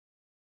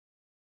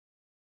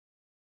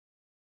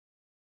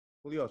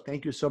Julio,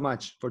 thank you so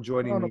much for No,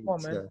 joining no me.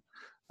 problem,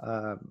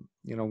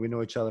 man. We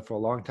know each other for a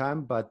long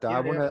time, but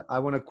Yeah, yeah. I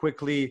wanna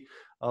quickly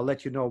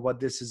let you know what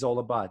this is all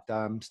about.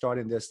 I'm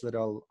starting this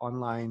little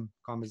online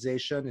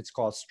conversation. It's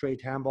called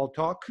Straight Handball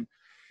Talk,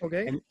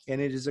 Okay.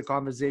 and it is a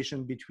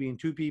conversation between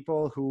two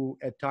people who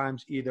at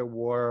times either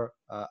were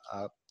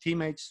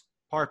teammates,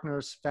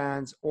 partners,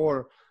 fans,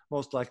 or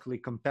most likely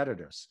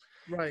competitors.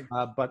 Right.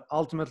 But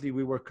ultimately,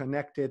 we were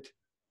connected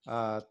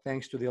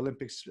thanks to the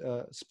Olympics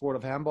sport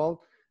of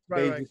handball,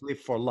 Right, right. basically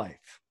for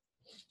life.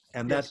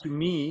 And that Yes. to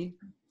me,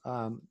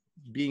 um,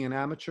 being an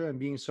amateur and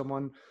being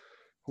someone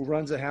who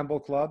runs a handball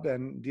club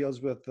and deals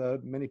with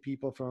many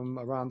people from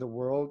around the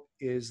world,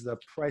 is the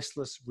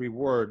priceless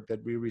reward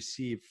that we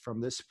receive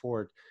from this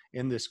sport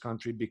in this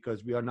country,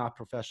 because we are not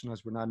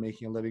professionals, we're not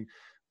making a living,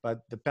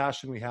 but the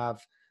passion we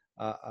have,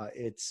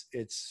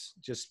 it's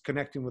just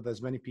connecting with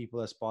as many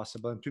people as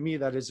possible, and to me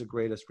that is the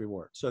greatest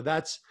reward. So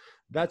that's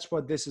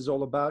what this is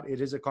all about.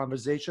 It is a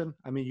conversation.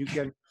 I mean, you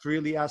can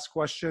freely ask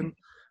question.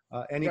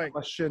 Any Right.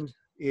 question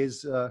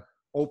is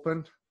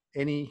open.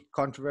 Any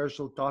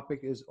controversial topic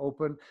is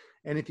open.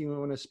 Anything we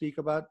want to speak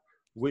about,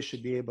 we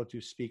should be able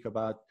to speak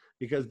about,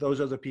 because those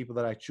are the people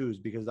that I choose,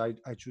 because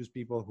I choose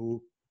people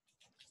who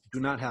do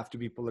not have to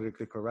be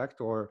politically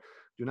correct or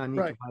do not need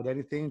to Right. hide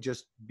anything.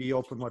 Just be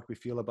open what we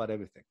feel about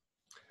everything.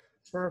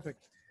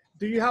 Perfect.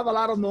 Do you have a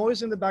lot of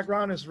noise in the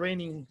background? It's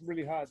raining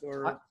really hard, I,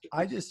 or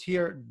I just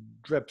hear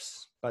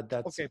drips, but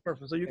that's okay, it.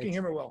 perfect. So you can It's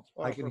hear me well.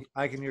 Oh, perfect.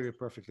 I can hear you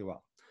perfectly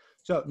well.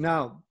 So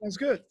That's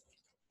good.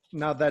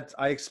 now that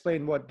I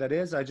explained what that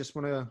is, I just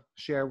want to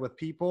share with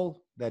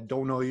people that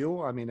don't know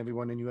you. I mean,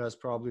 everyone in US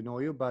probably know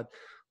you, but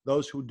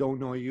those who don't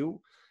know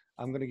you,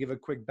 I'm going to give a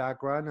quick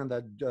background. And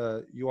that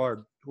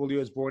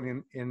Julio is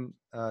born in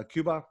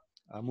Cuba,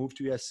 moved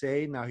to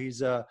USA. Now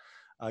he's a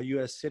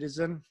US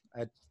citizen.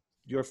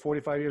 You're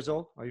 45 years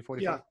old. Are you Yeah.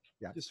 45?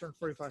 Yeah. Just turned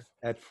 45.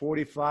 At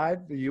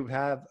 45, you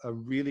have a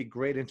really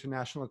great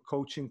international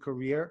coaching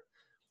career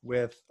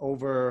with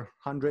over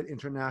 100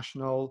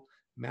 international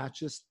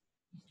matches,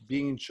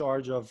 being in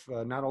charge of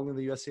not only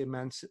the USA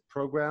men's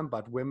program,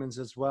 but women's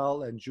as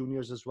well and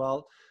juniors as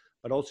well.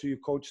 But also you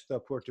coached the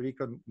Puerto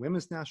Rican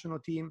women's national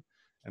team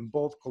and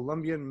both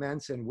Colombian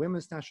men's and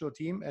women's national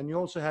team. And you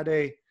also had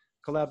a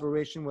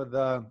collaboration with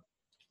the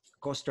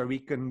Costa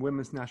Rican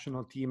women's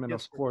national team and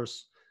Yes, of sir.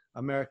 course,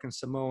 American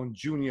Samoan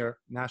junior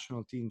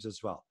national teams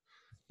as well.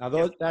 Now,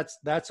 Yeah.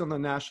 that's on the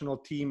national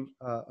team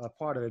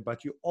part of it,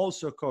 but you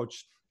also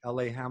coached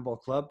LA Handball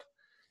Club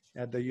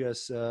at the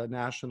U.S.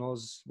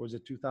 Nationals. Was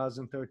it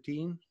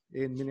 2013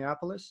 in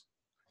Minneapolis?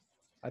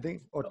 I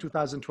think, or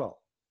 2012.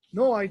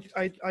 No,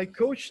 I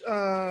coached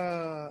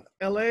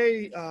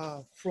LA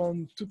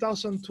from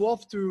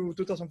 2012 to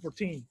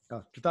 2014.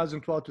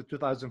 2012 to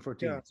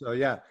 2014. Yeah. So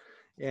yeah,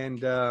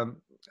 and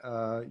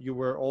you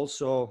were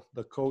also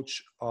the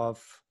coach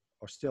of,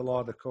 or still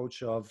are the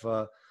coach of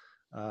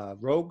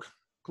Rogue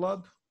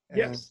Club, and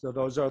Yes. so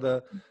those are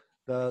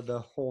the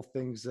whole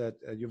things that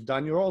you've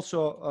done. You're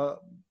also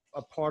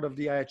a part of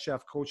the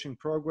IHF coaching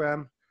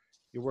program.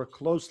 You work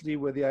closely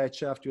with the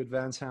IHF to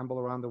advance handball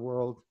around the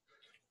world.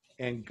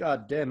 And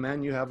God damn,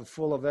 man, you have a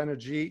full of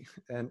energy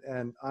and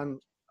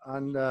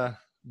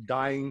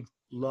undying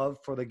love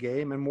for the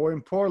game. And more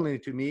importantly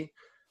to me,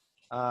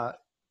 uh,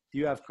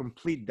 you have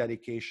complete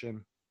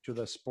dedication to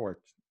the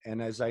sport.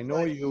 And as I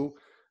know Right. you,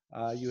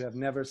 you have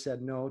never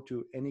said no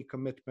to any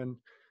commitment.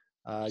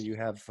 You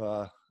have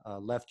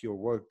left your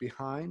work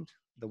behind,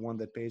 the one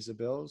that pays the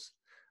bills.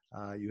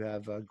 You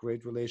have a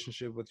great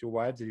relationship with your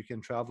wife that you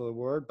can travel the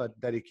world, but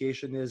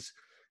dedication is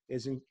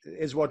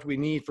what we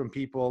need from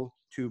people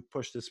to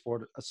push the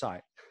sport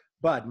aside.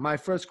 But my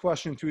first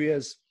question to you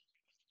is,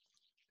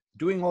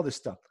 doing all this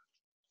stuff,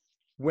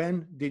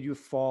 when did you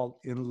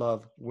fall in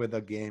love with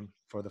a game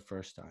for the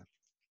first time?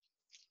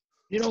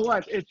 You know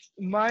what? It's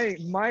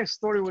my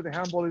story with the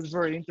handball is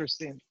very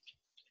interesting.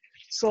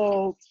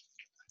 So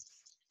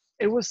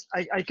it was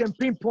I can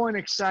pinpoint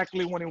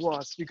exactly when it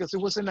was because it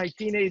was in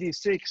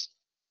 1986,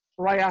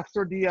 right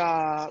after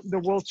the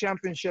World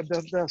Championship,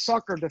 the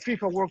soccer, the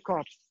FIFA World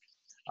Cup.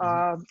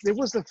 Mhm. It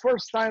was the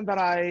first time that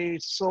I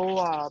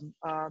saw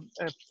a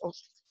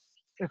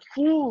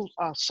full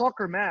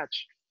soccer match.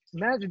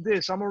 Imagine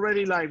this. I'm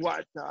already like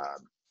what?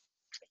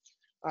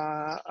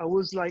 I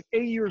was like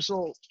 8 years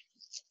old.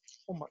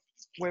 Oh my,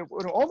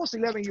 almost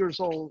 11 years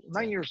old, Yeah.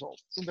 9 years old,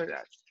 something like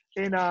that.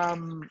 And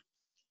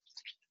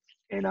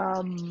and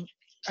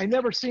I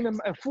never seen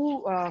a full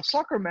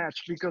soccer match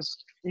because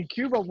in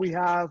Cuba we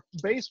have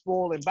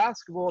baseball and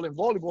basketball and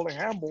volleyball and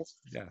handball,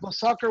 Yeah. but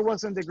soccer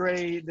wasn't the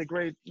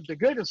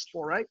greatest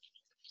sport, right?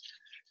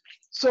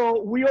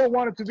 So we all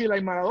wanted to be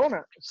like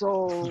Maradona. So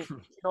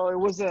it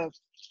was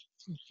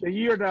the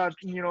year that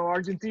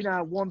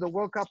Argentina won the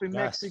World Cup in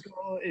Yes.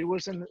 Mexico. It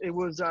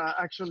was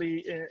actually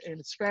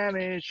in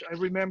Spanish. I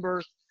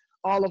remember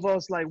all of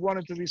us like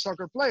wanted to be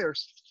soccer players.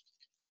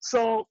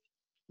 So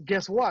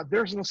guess what?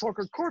 There's no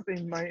soccer court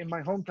in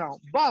my hometown,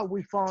 but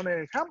we found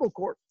a handball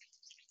court,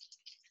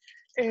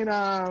 and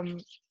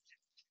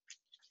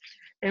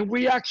and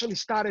we actually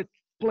started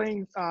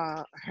playing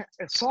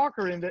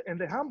soccer in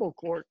the handball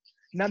court,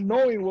 not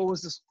knowing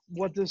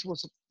what this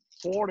was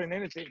for and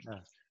anything. Yeah.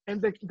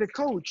 And the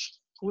coach,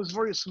 who was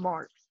very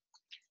smart,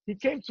 he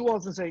came to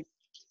us and said,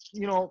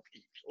 you know,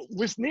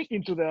 we snuck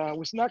into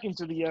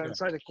the Yeah.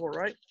 inside the court,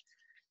 right?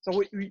 So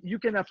you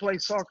cannot play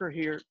soccer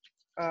here,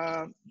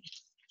 um,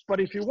 but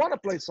if you want to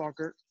play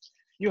soccer,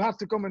 you have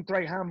to come and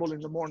try handball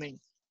in the morning.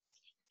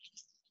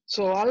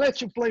 So I'll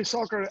let you play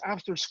soccer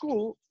after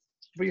school,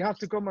 but you have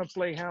to come and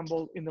play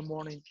handball in the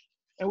morning.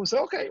 And we said,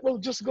 okay, well,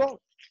 just go.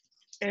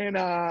 And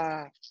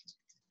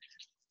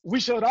we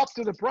showed up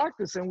to the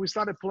practice and we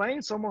started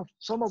playing. Some of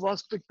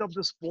us picked up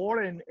the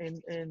sport, and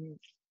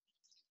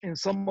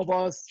some of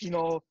us,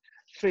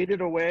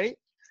 faded away.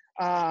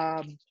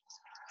 Um,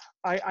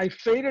 I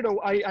faded.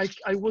 I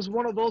was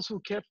one of those who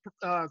kept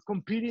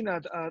competing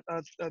at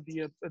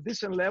the a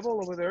decent level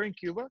over there in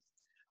Cuba,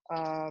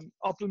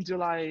 up until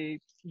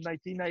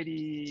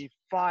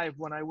 1995,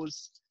 when I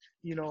was,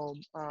 you know,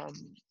 um,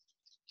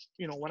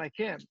 when I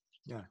came.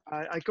 Yeah.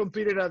 I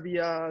competed at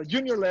the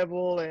junior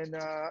level and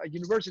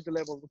university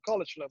level, the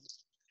college level.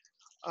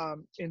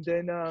 And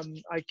then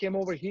I came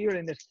over here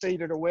and it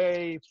faded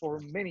away for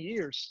many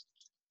years.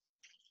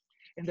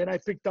 And then I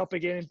picked up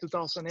again in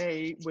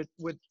 2008 with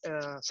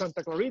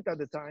Santa Clarita at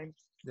the time.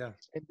 Yeah.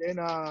 And then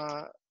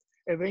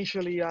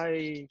eventually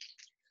I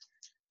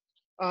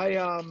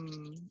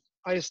um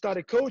I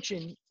started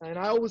coaching, and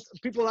I always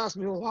people ask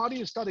me, well, how do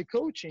you started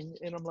coaching?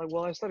 And I'm like,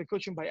 well, I started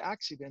coaching by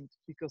accident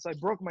because I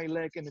broke my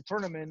leg in a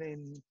tournament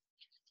in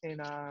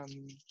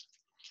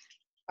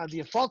at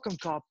the Falcon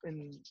Cup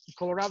in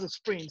Colorado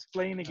Springs,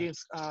 um,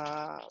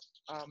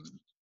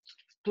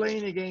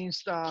 playing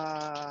against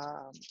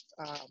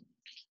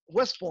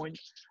West Point.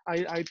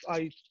 I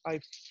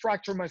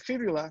fractured my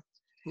fibula,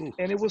 Ooh.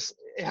 and it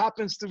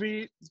happens to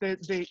be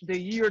the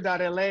year that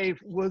LA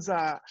was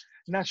a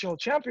national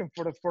champion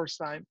for the first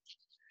time.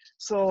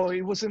 So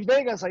it was in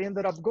Vegas. I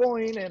ended up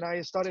going and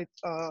I started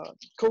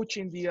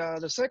coaching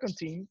the second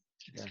team,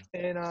 Yeah.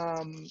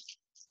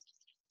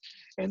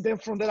 and then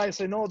from there I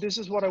said, no, this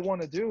is what I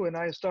want to do, and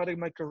I started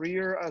my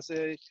career as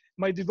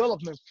my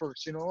development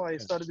first. I Yeah.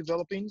 started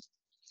developing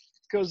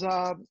because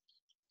I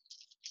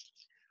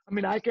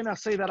mean, I cannot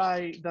say that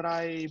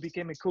I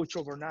became a coach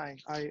overnight.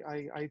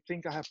 I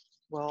think I have,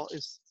 well,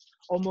 it's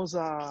almost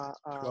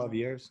 12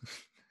 years.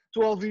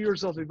 12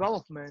 years of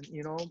development.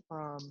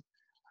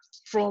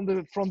 From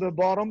the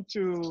bottom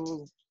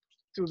to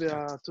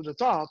the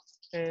top,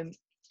 and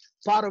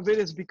part of it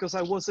is because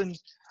I wasn't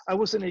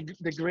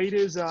the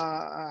greatest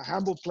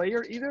handball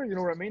player either. You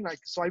know what I mean? Like,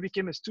 so I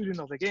became a student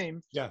of the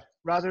game Yeah.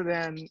 rather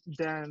than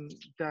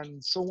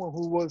someone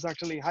who was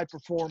actually a high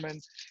performing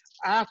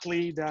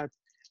athlete that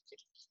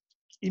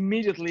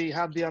immediately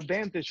have the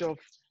advantage of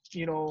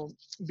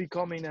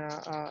becoming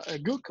a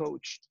good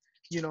coach.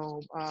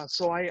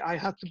 So I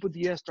had to put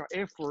the extra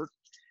effort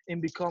in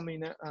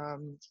becoming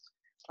um,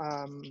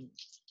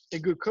 a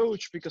good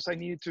coach because I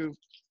needed to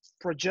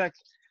project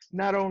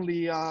not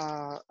only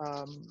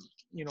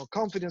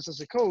confidence as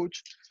a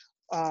coach,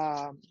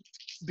 um,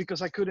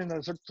 because I couldn't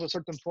to a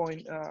certain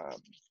point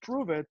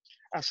prove it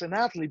as an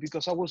athlete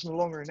because I was no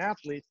longer an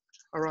athlete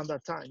around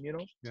that time.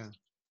 Yeah.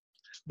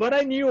 But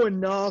I knew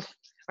enough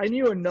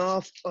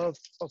of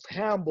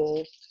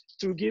handball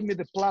to give me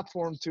the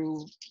platform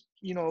to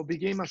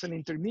begin as an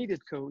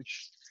intermediate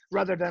coach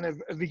rather than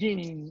a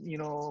beginning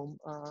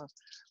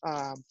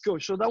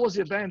coach. So that was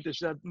the advantage,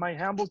 that my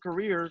handball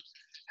career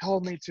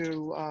helped me to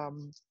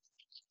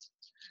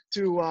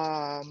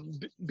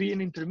be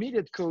an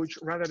intermediate coach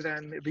rather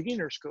than a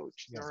beginner's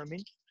coach. You Yeah. know what I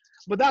mean?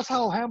 But that's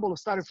how handball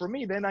started for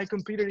me. Then I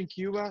competed in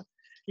Cuba.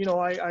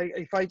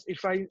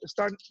 If I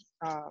start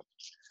uh,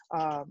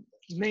 uh,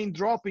 name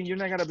dropping, you're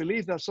not gonna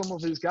believe that some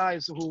of these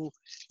guys who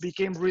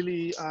became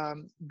really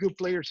good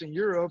players in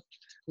Europe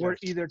were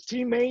either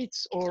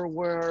teammates or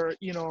were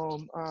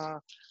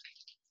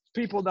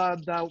people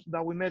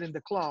that we met in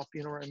the club.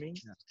 You know what I mean?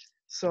 Yeah.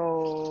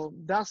 So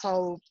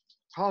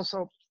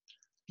so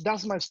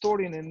that's my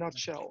story in a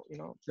nutshell.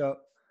 So,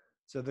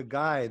 so that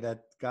guy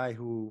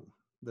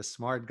the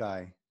smart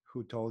guy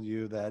who told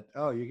you that,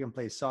 oh, you can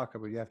play soccer,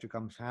 but you have to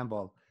come to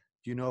handball.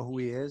 Do you know who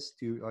he is?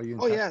 Are you in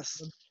Oh touch yes,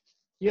 with him?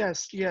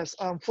 yes.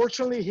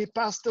 Unfortunately, he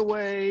passed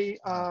away.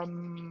 Ah,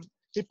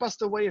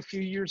 A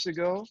few years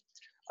ago,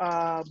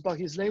 but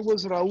his name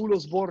was Raúl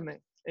Osborne,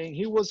 and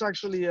he was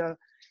actually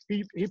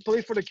he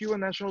played for the Cuban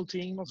national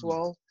team as mm,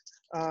 well.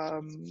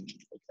 Um,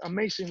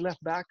 Amazing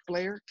left back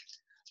player.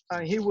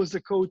 He was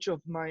the coach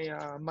of my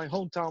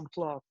hometown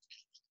club.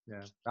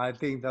 yeah. I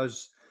think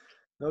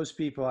those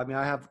people, I mean,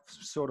 I have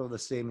sort of the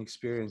same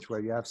experience where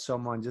you have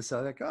someone just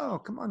like, oh,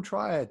 come on,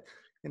 try it.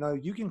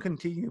 You can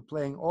continue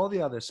playing all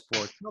the other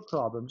sports, no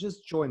problem.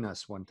 Just join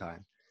us one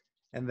time.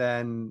 And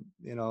then,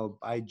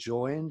 I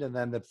joined, and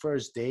then the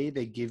first day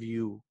they give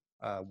you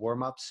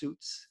warm-up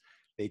suits.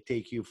 They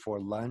take you for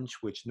lunch,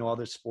 which no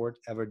other sport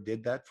ever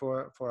did that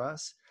for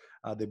us.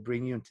 They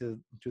bring you into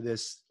to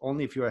this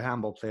only if you're a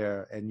handball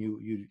player and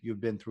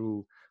you've been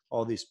through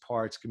all these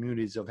parts,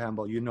 communities of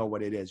handball, you know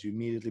what it is. You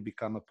immediately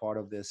become a part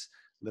of this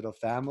little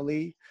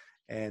family,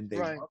 and they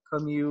Right.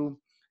 welcome you.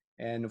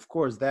 And of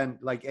course, then,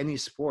 like any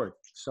sport,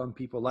 some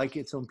people like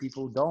it, some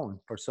people don't.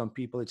 For some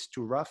people, it's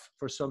too rough.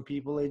 For some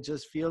people, it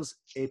just feels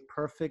a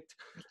perfect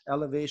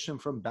elevation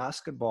from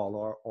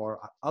basketball or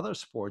other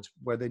sports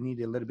where they need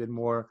a little bit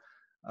more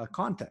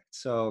contact.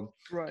 So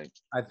Right.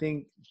 I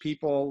think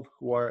people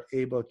who are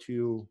able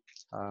to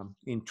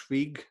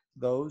intrigue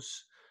those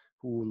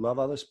who love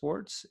other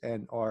sports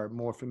and are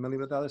more familiar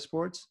with other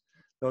sports,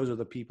 those are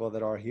the people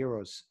that are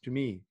heroes to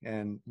me.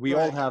 And we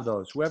all Right. have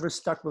those. Whoever's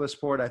stuck with a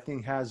sport, I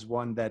think, has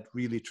one that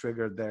really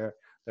triggered their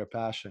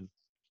passion.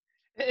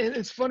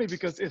 It's funny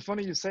because it's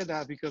funny you say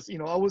that because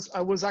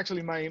I was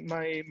actually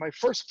my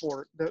first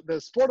sport, the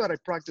sport that I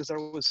practiced that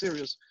was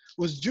serious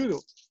was judo.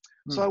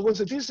 So Hmm. I was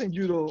a decent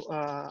judo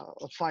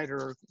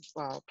fighter,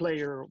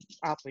 player,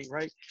 athlete,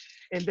 right?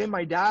 And then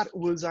my dad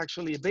was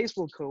actually a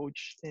baseball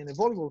coach and a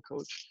volleyball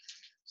coach.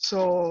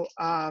 So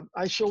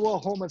I show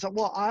up home and said,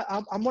 "Well,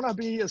 I'm gonna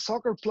be a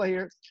soccer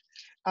player."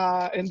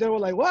 And they were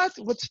like, "What?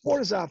 What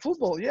sport is that?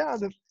 Football? Yeah,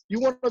 you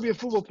want to be a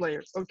football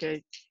player? Okay."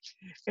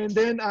 And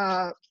then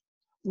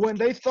when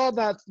they thought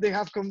that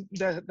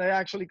that they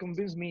actually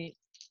convinced me,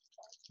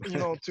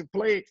 to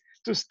play,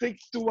 to stick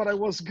to what I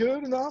was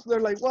good enough, they're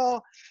like,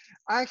 well,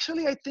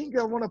 actually, I think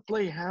I want to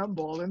play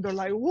handball. And they're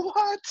like,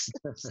 what?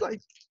 It's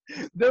like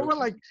they were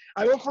like,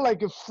 I went for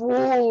like a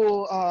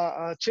full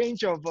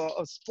change of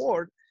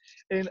sport,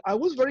 and I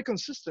was very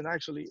consistent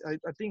actually.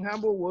 I think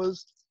handball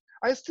was.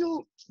 I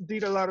still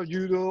did a lot of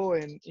judo,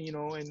 and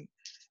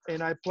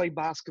and I played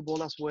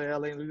basketball as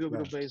well, and a little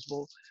bit Yeah, of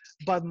baseball.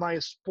 But my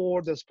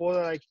sport, the sport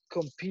that I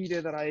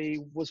competed, that I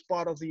was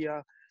part of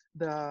the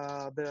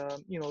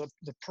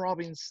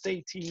province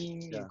state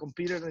team and yeah.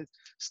 competed at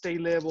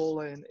state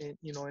level and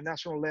a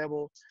national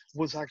level,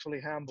 was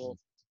actually handball.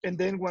 And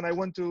then when I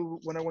went to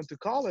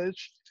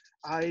college,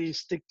 I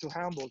stick to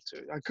handball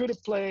too. I could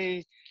have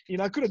played,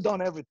 I could have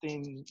done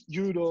everything,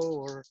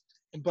 judo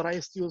but I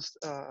still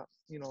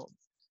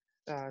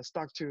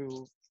stuck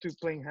to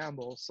playing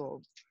handball.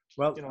 So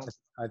you Well, know,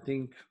 I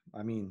think,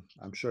 I mean,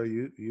 I'm sure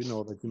you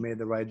know that you made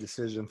the right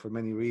decision for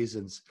many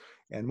reasons.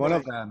 And one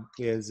of right. them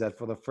is that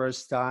for the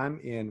first time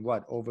in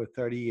what, over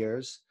 30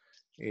 years,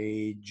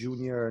 a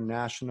junior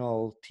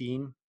national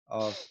team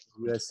of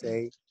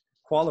USA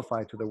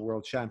qualified to the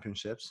World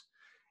Championships.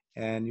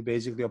 And you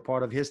basically are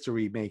part of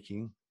history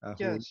making,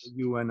 who Yes.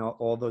 you and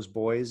all those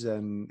boys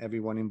and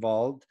everyone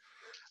involved.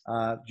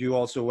 You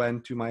also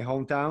went to my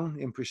hometown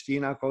in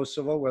Pristina,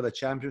 Kosovo, where the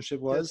championship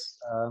was. Yes.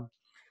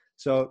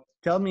 So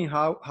tell me,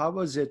 how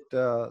was it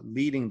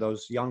leading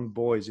those young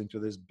boys into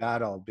this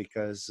battle?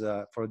 Because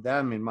for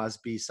them, it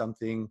must be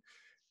something,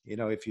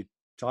 if you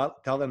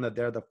tell them that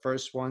they're the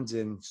first ones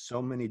in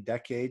so many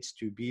decades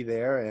to be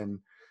there,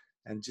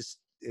 and just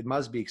it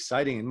must be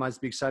exciting. It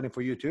must be exciting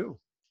for you too.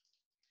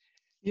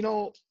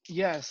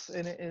 Yes,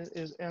 and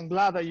I'm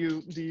glad that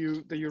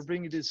you're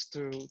bringing this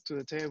to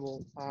the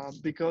table,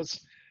 because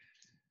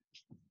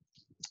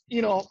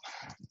you know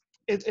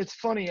it's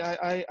funny.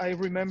 I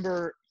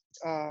remember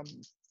um,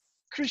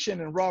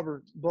 Christian and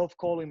Robert both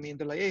calling me, and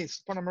they're like, "Hey, it's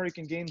Pan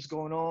American Games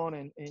going on,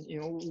 and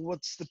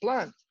what's the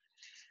plan?"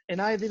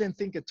 And I didn't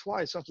think it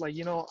twice. I was like,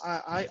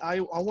 I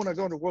want to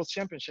go to World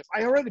Championship.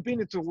 I already been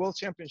into a World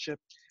Championship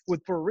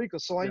with Puerto Rico,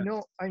 so I Yeah,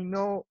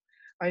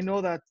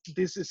 know that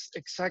this is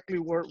exactly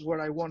where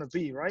I want to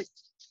be, right?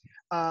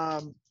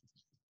 Um,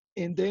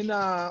 and then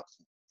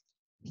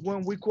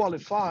when we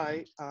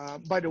qualify,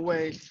 by the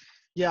way,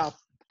 yeah,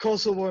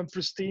 Kosovo and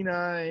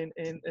Pristina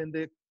and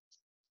the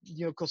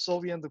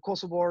Kosovian, the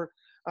Kosovo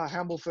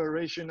Handball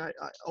Federation.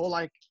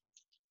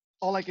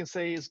 All I can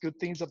say is good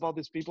things about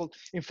these people.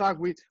 In fact,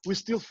 we're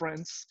still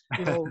friends.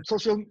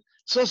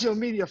 Social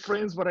media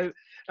friends. But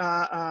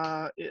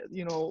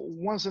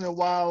once in a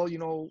while,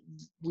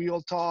 we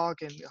all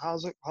talk and how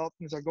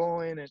things are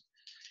going. And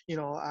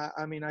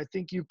I mean, I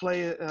think you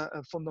play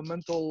a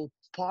fundamental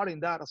part in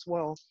that as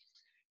well,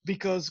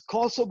 because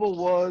Kosovo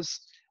was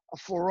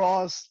for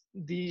us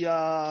the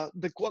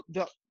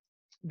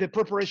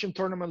preparation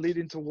tournament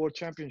leading to World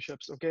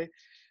Championships. Okay,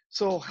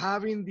 so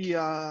having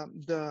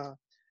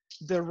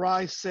the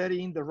right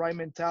setting, the right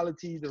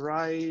mentality, the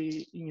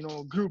right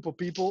group of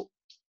people,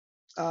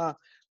 uh,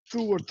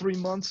 2 or 3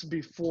 months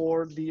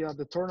before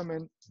the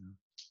tournament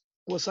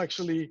was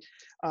actually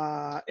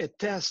a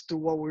test to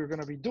what we were going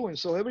to be doing.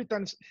 So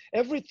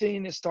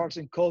everything starts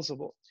in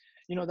Kosovo.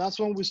 That's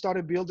when we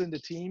started building the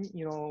team.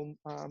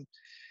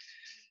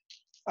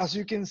 As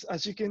you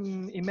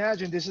can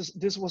imagine,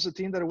 this was a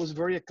team that was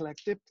very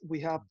eclectic. We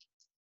have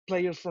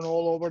players from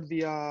all over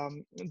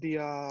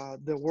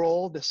the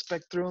world, the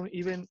spectrum.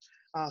 Even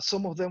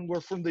some of them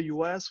were from the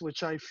U.S.,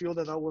 which I feel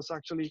that was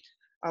actually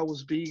our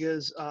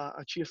biggest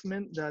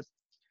achievement. That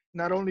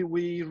not only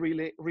we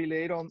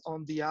relate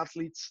on the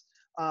athletes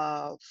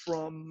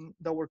from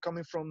that were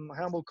coming from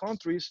humble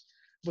countries,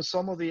 but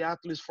some of the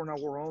athletes from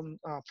our own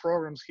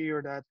programs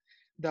here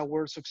that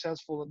were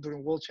successful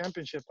during World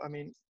Championship. I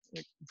mean,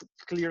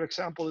 clear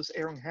example is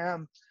Aaron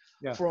Ham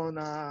yeah, from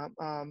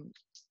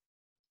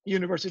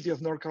University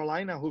of North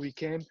Carolina, who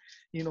became,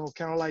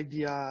 kind of like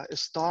the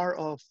star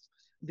of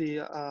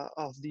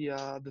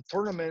the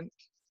tournament.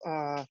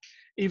 Uh,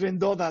 Even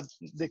though that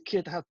the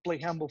kid had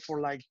played handball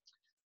for like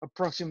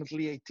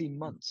approximately 18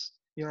 months.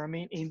 You know what I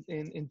mean?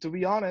 And to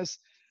be honest,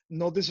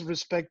 no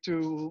disrespect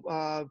to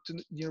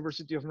the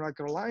University of North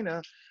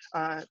Carolina,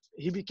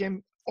 he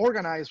became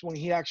organized when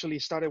he actually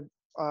started,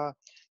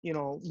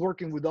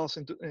 working with us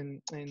in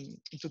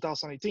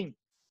 2018.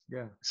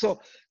 Yeah. So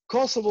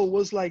Kosovo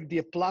was like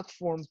the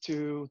platform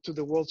to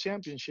the World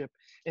Championship,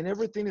 and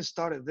everything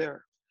started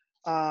there.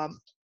 Um,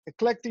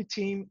 Eclectic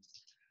team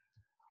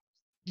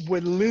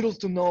with little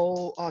to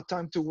no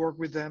time to work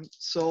with them.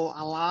 So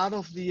a lot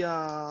of the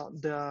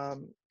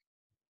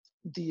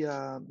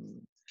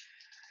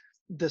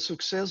the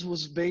success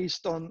was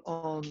based on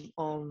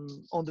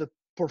the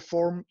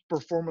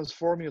performance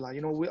formula.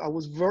 I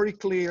was very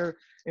clear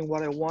in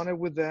what I wanted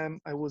with them.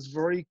 I was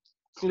very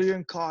clear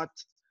and cut,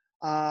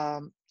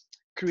 um,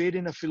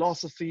 creating a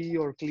philosophy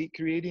or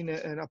creating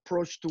an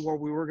approach to what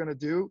we were going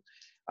to do.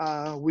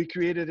 We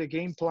created a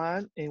game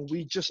plan, and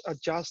we just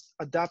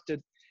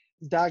adapted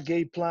that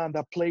game plan,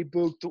 that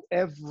playbook, to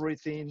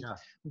everything Yeah.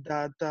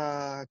 that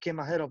came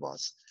ahead of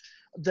us.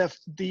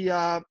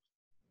 The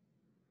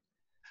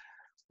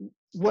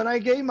When I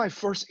gave my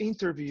first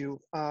interview,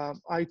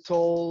 I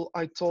told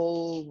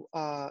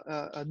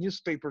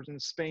newspapers in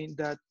Spain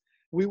that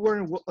we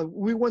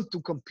went to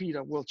compete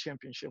at World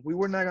Championship. We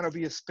were not going to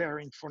be a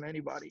sparring for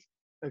anybody.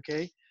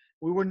 Okay,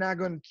 we were not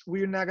going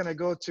to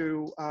go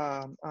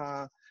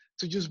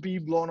to just be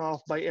blown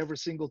off by every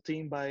single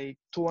team by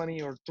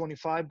 20 or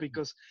 25,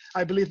 because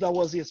I believe that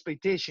was the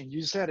expectation.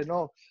 You said it,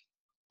 no,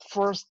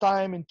 first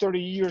time in 30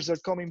 years they're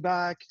coming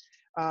back.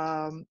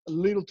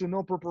 Little to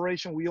no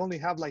preparation. We only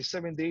have like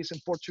 7 days in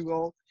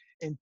Portugal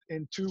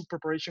and two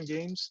preparation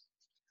games.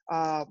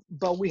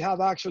 But we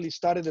have actually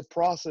started the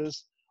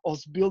process of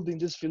building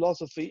this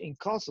philosophy in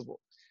Kosovo.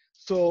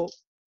 So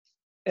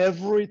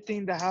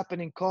everything that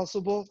happened in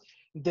Kosovo,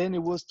 then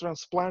it was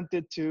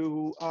transplanted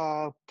to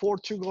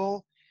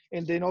Portugal,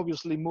 and then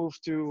obviously moved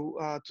to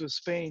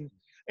Spain.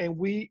 And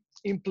we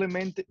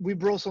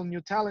brought some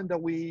new talent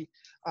that we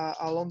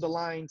along the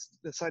lines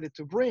decided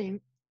to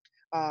bring.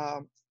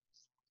 Um,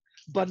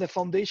 but the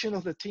foundation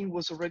of the team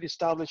was already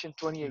established in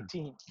Yeah.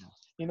 2018.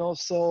 Yeah.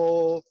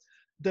 So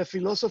the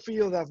philosophy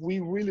of that we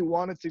really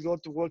wanted to go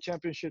to World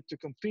Championship to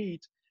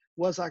compete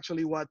was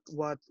actually what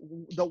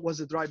that was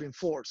the driving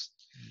force.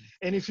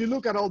 And if you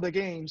look at all the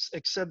games,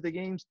 except the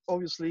games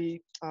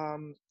obviously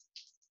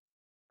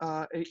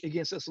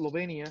against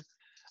Slovenia,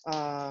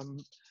 um,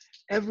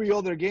 every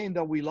other game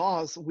that we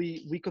lost,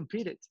 we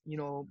competed.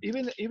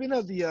 Even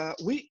at the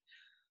we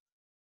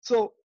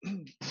so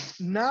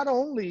not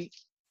only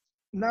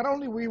not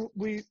only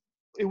we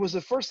it was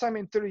the first time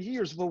in 30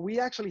 years, but we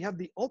actually had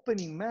the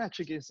opening match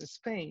against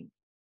Spain.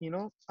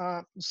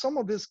 Some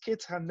of these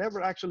kids have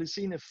never actually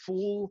seen a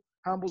full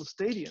handball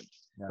stadium.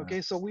 Yeah.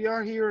 Okay, so we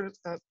are here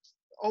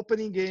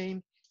opening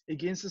game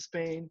against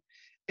Spain,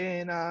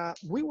 and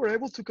we were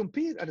able to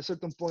compete at a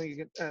certain point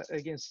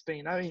against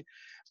Spain. I mean,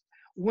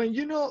 when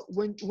you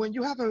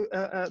have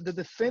the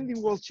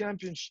defending world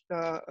champions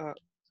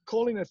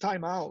calling a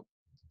timeout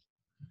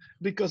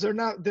because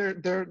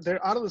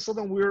they're out of the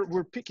sudden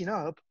we're picking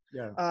up.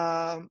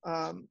 Yeah.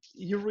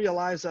 You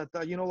realize that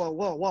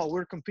wow,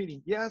 we're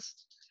competing. Yes,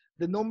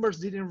 the numbers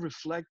didn't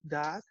reflect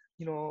that.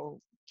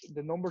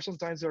 The numbers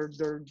sometimes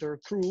they're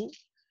cruel.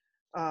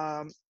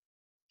 um,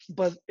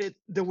 but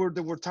there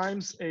were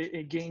times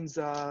against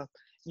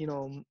you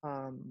know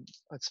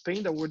at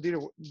Spain that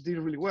did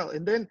really well.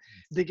 And then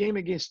the game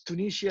against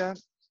Tunisia,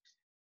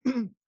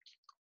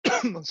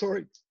 I'm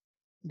sorry,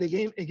 the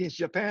game against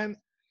Japan,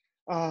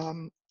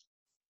 um,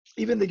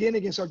 even the game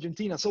against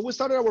Argentina. So we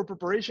started our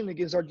preparation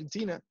against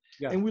Argentina,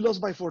 Yeah. and we lost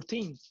by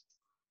 14.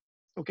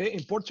 Okay,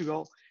 in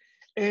Portugal,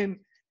 and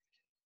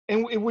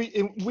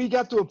we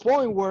got to a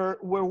point where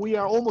we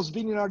are almost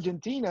beating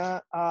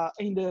Argentina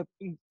in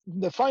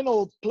the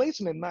final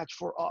placement match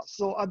for us.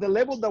 So at the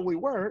level that we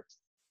were,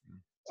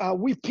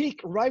 we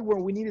picked right where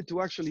we needed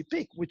to actually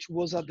pick, which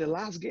was at the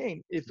last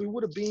game. If we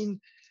would have been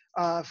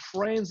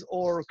France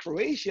or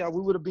Croatia,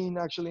 we would have been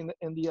actually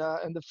in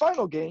the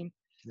final game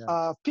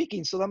Yeah.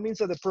 picking. So that means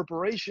that the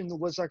preparation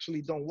was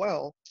actually done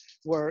well,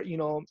 where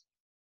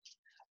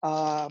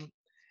um,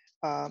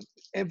 um,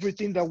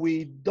 everything that we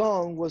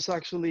done was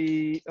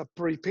actually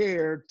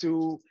prepared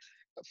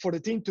for the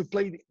team to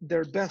play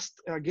their best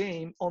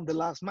game on the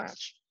last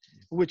match,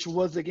 which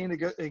was the game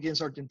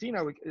against Argentina.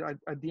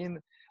 At the end,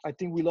 I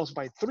think we lost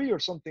by 3 or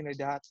something like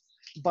that.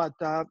 But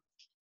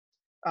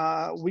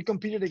we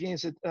competed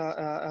against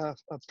a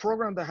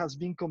program that has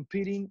been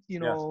competing,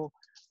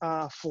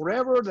 Yeah.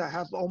 forever. That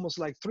have almost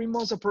like 3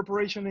 months of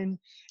preparation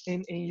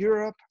in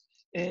Europe,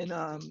 and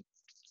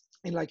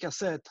like I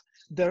said,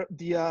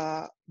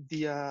 the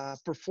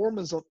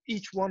performance of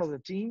each one of the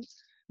team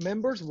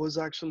members was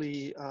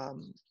actually,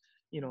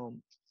 you know,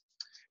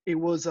 it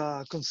was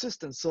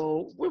consistent.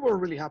 So we were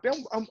really happy.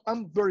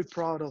 I'm very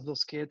proud of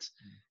those kids.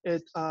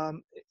 It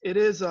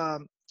is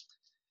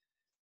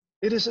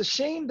It is a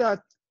shame that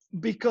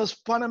because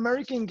Pan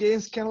American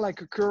Games kind of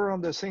like occur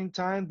on the same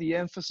time, the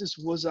emphasis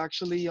was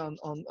actually on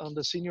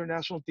the senior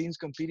national teams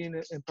competing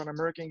in Pan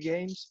American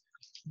Games.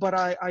 But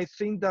I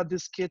think that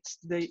these kids,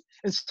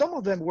 and some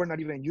of them were not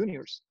even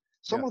juniors.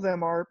 Some Yeah, of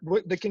them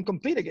they can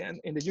compete again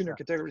in the junior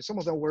yeah. category. Some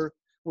of them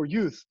were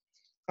youth.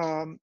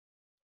 Um,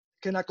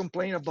 Cannot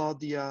complain about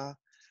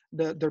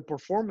their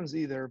performance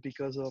either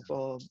because of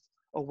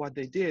what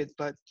they did.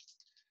 But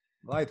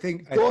Well, I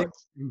think go,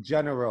 in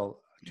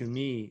general, to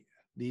me,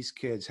 these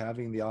kids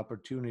having the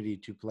opportunity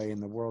to play in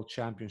the World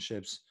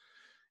Championships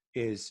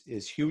is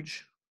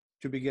huge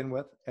to begin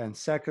with, and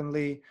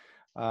secondly,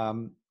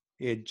 um,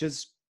 it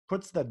just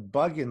puts that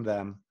bug in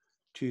them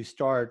to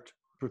start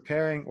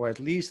preparing or at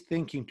least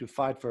thinking to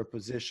fight for a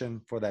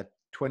position for that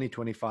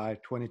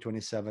 2025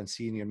 2027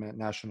 senior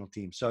national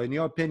team. So in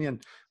your opinion,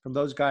 from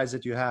those guys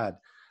that you had,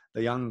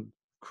 the young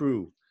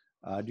crew,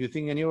 do you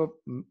think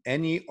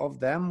any of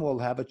them will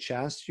have a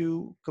chance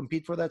to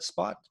compete for that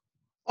spot?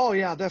 oh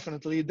yeah,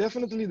 definitely,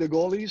 definitely the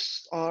goalies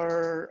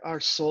are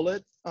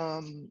solid.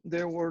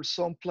 There were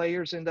some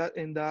players in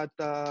that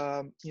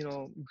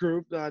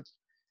group that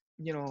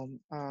you know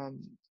um,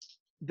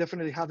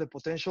 definitely have the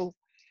potential.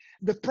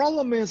 The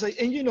problem is,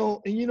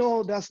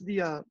 and that's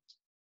the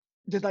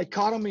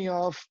dichotomy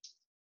of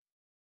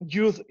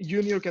youth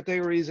junior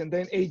categories and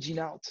then aging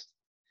out.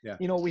 Yeah.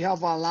 We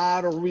have a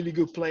lot of really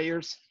good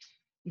players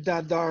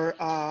that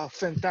are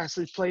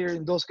fantastic players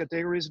in those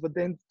categories, but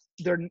then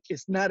there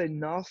is not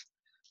enough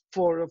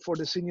for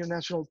the senior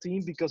national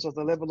team because of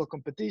the level of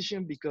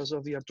competition, because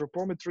of the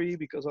anthropometry,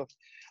 because of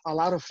a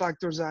lot of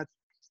factors that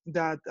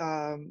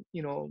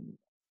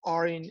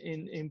are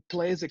in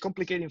place, the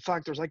complicating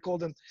factors. I call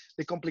them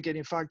the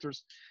complicating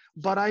factors.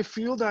 But I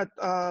feel that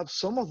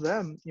some of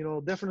them,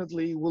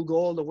 definitely will go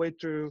all the way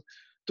to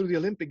the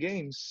Olympic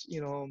Games.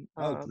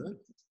 Oh, good.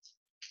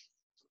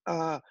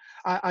 Uh,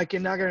 I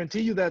cannot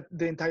guarantee you that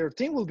the entire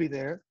team will be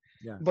there,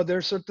 Yeah. but there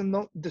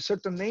are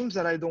certain names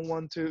that I don't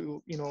want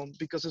to,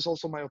 because it's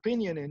also my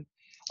opinion,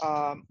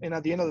 and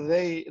at the end of the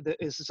day,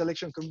 it's a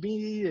selection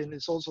committee, and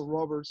it's also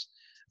Robert's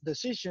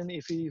decision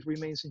if he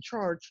remains in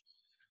charge.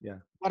 Yeah.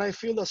 But I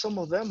feel that some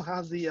of them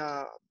have the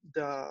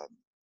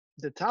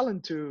the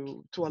talent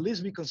to at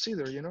least be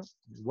considered.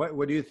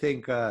 What do you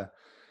think?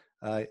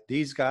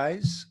 These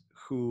guys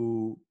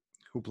who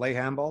play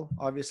handball,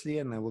 obviously,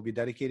 and they will be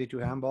dedicated to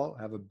handball,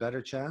 have a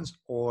better chance,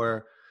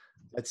 or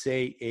let's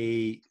say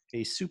a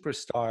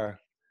superstar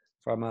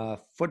from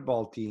a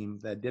football team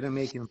that didn't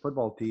make it in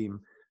football team,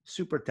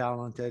 super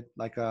talented,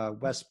 like a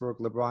Westbrook,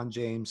 LeBron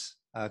James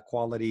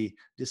quality,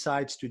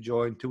 decides to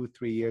join 2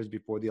 3 years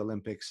before the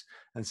Olympics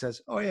and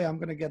says, "Oh yeah, I'm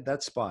going to get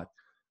that spot."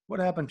 What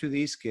happened to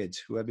these kids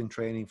who have been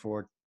training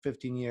for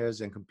 15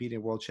 years and competing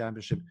in world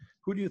championship?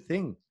 Who do you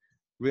think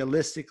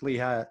realistically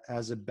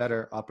has a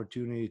better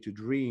opportunity to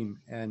dream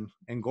and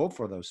go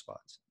for those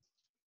spots?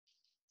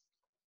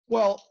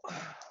 Well,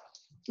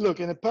 look,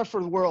 in the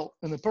perfect world,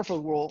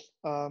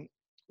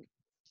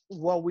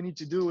 what we need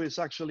to do is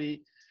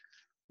actually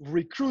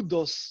recruit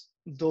those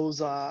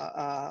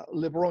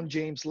LeBron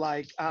James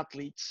like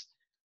athletes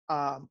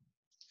um,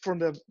 from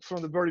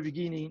the very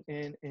beginning,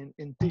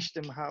 and teach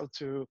them how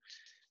to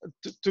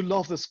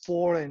love the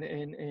sport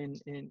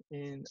and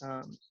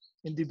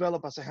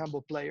develop as a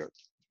handball player.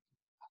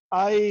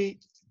 I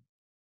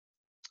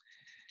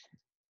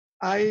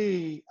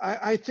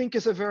I think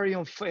it's a very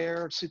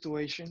unfair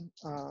situation.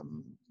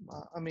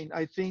 I mean,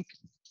 I think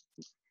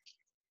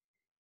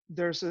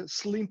there's a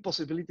slim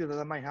possibility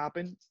that might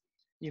happen.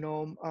 You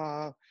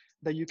know,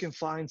 that you can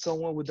find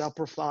someone with that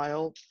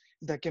profile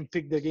that can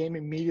pick the game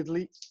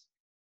immediately.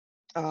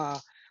 Uh,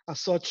 as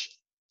such,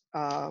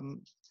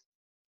 um,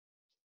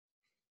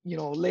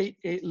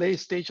 late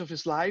stage of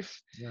his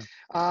life.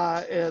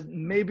 Yeah.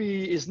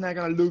 Maybe it's not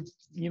gonna look,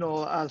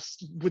 as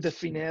with the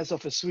finesse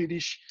of a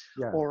Swedish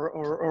Yeah.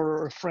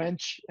 or a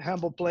French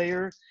handball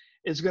player.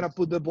 It's gonna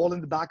put the ball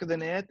in the back of the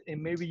net,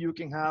 and maybe you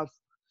can have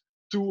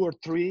two or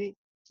three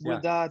Yeah.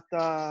 with that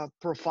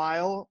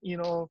profile,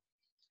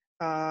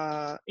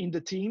 in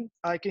the team.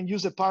 I can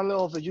use the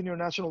parallel of the junior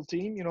national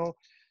team.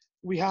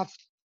 We have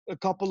a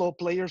couple of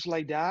players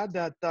like that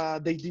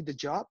they did the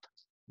job.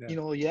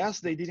 Yeah.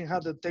 Yes, they didn't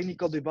have the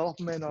technical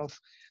development of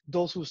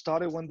those who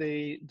started when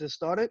they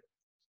started,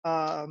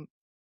 um,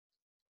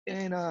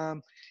 and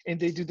um, and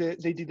they did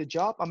the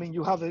job. I mean,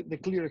 you have the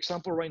clear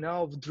example right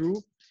now of Drew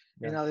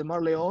Yeah. and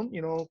Ademar Leon.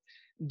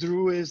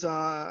 Drew is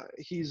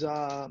he's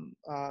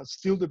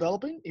still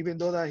developing, even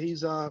though that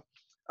he's a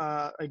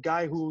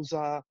guy who's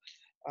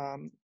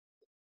um,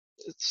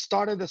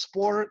 started the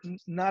sport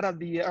not at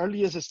the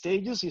earliest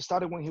stages. He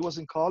started when he was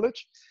in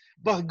college,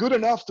 but good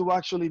enough to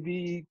actually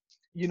be,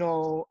 you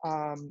know,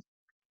 um,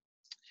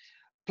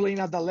 playing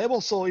at that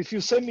level. So if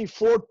you send me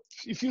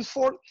if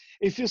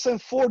you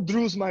send four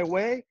Drews my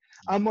way,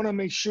 I'm gonna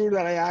make sure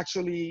that I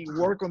actually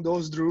work on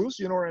those Drews.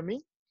 You know what I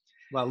mean?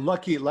 Well,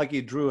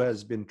 lucky Drew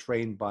has been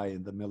trained by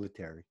the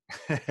military.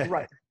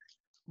 Right.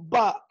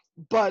 But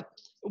But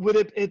would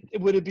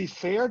it be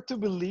fair to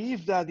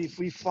believe that if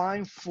we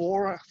find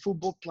 4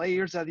 football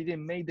players that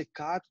didn't make the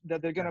cut,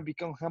 that they're gonna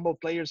become handball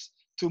players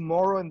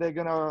tomorrow and they're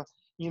gonna,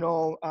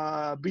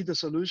 be the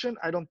solution?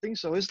 I don't think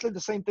so. It's like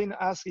the same thing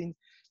asking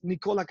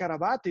Nikola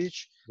Karabatic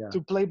Yeah.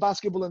 to play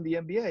basketball in the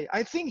NBA.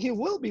 I think he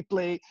will be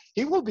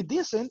he will be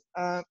decent,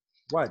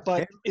 What?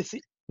 but it's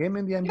Him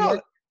in the you NBA?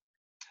 know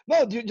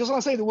no, just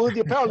want to say there will be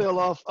a parallel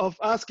of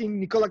asking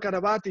Nikola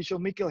Karabatic or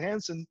Mikkel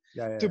Hansen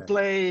Yeah, yeah, to yeah.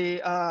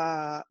 play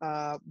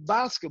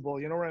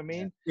basketball. You know what I Yeah.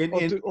 mean? In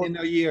Or in to or in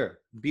a year,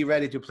 be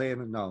ready to play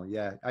him. No,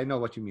 yeah, I know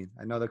what you mean.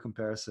 I know the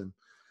comparison.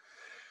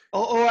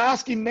 or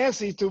asking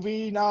Messi to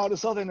be now the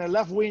southern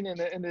left wing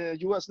in the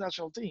U.S.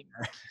 national team.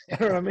 You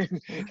know what I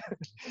mean?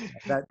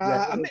 That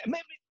yeah,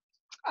 Maybe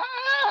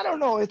I don't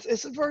know.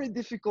 It's a very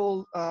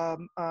difficult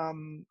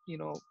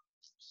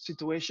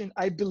situation.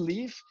 I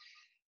believe,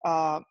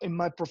 in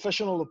my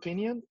professional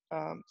opinion,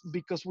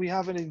 because we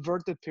have an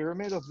inverted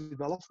pyramid of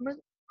development.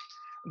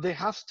 They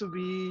have to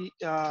be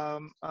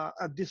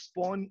at this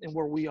point in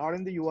where we are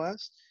in the U.S.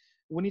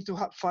 We need to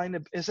find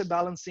it's a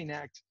balancing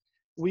act.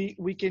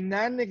 We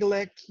cannot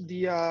neglect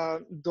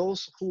those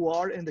who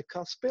are in the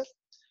cusp,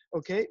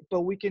 okay,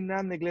 but we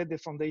cannot neglect the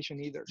foundation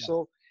either. yeah,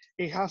 So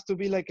it has to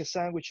be like a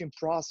sandwiching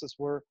process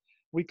where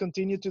we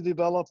continue to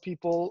develop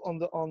people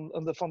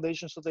on the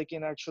foundation so they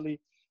can actually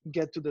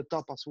get to the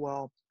top as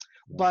well.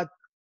 yeah. But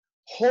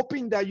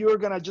hoping that you're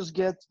gonna just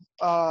get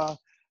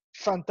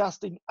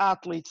fantastic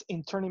athletes and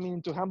turning them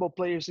into handball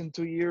players in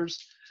 2 years,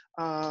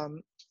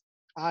 um,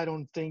 I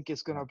don't think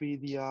it's gonna be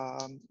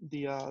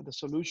the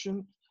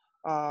solution.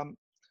 Um,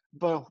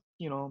 but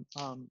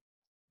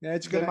Yeah,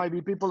 it's there gonna. might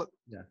be people.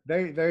 Yeah,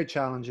 very, very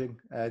challenging.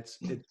 It's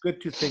good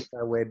to think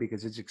that way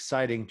because it's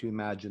exciting to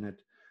imagine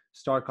it,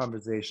 start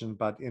conversation,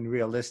 but in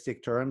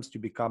realistic terms, to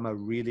become a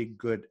really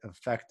good,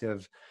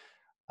 effective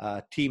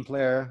team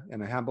player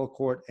in a handball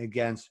court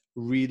against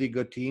really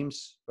good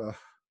teams,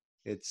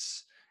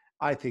 it's.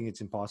 I think it's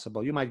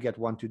impossible. You might get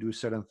one to do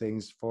certain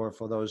things for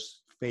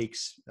those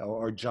fakes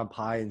or jump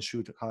high and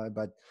shoot high,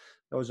 but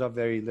those are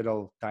very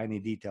little, tiny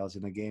details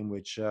in a game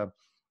which I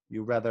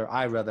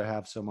rather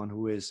have someone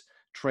who is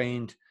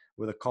trained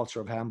with a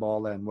culture of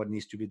handball and what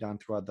needs to be done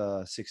throughout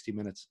the 60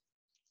 minutes.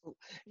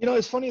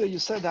 It's funny that you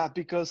said that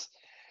because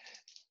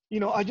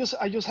I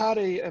just had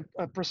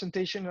a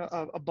presentation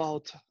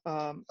about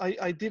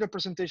I did a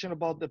presentation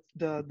about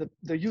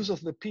the use of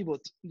the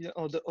pivot,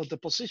 of the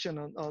position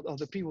of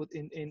the pivot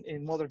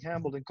in modern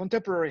handball, in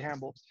contemporary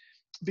handball,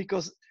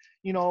 because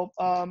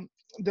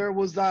there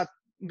was that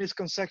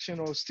misconception,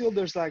 or still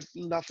there's like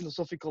that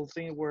philosophical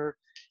thing where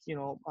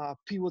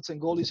pivots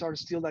and goalies are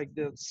still like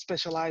the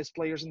specialized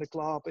players in the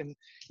club, and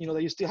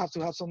that you still have to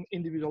have some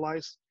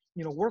individualized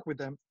work with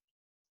them.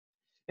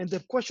 And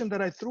the question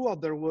that I threw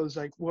out there was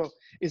like, well,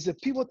 is the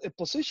pivot a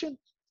position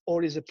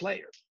or is a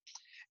player?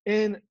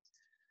 And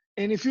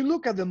if you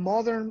look at the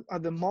modern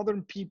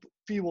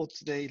pivot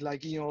today,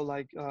 like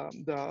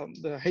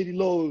the Haiti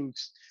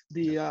Logs,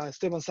 the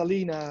Esteban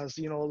Salinas,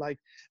 like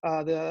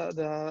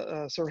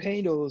the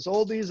Serhanos,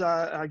 all these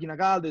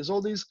Guinagaldes,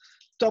 all these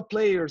top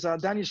players,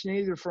 Danny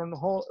Schneider from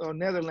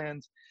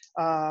Netherlands,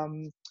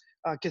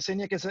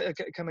 Ksenia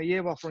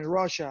Kamayeva from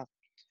Russia,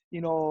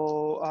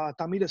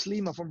 Tamires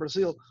Lima from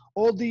Brazil,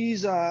 all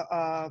these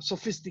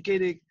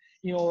sophisticated,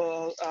 you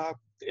know, uh,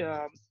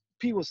 uh,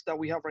 pivots that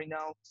we have right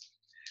now,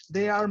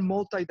 they are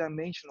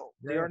multidimensional.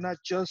 They Yeah, are not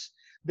just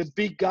the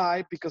big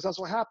guy, because that's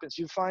what happens.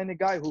 You find a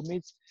guy who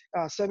meets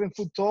 7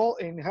 foot tall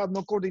and have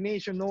no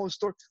coordination, no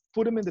store,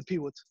 put him in the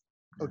pivot,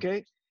 yeah,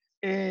 okay?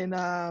 And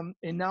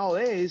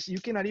nowadays you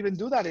cannot even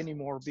do that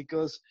anymore,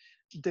 because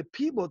the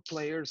pivot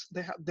players,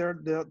 they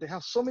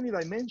have so many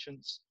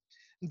dimensions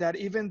that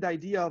even the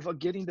idea of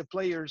getting the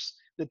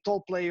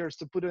tall players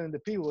to put it in the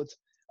pivot,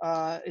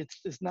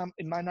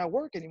 it might not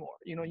work anymore.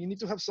 You need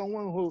to have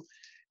someone who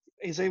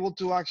is able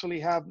to actually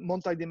have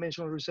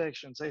multi-dimensional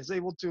resections, is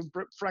able to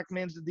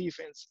fragment the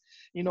defense,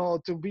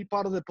 to be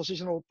part of the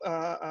positional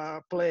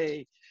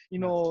play,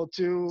 yeah,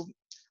 to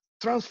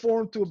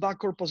transform to a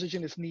backcourt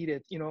position if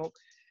needed.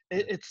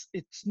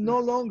 It's no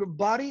longer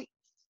body.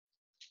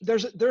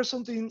 There's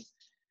something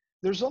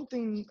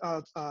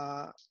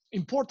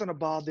important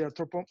about the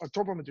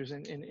anthropometers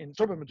in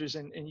anthropometers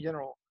in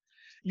general.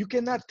 You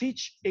cannot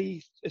teach a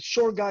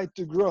short guy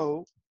to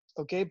grow,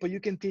 okay, but you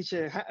can teach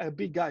a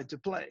big guy to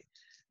play.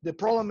 The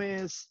problem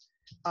is,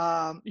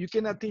 you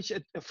cannot teach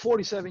a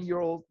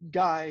 47-year-old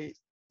guy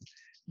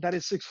that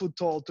is 6 foot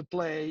tall to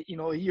play,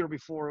 a year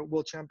before a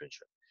world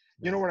championship.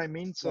 You yeah, know what I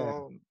mean? yeah,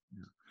 So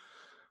yeah.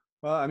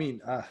 Well, I mean,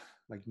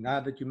 like now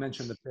that you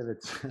mentioned the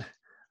pivots,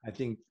 I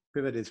think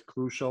pivot is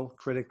crucial,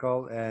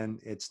 critical, and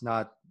it's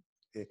not.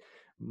 It,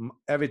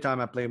 every time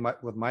I play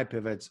with my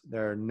pivots,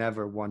 they're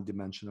never one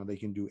dimensional. They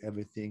can do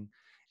everything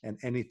and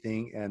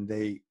anything, and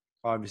they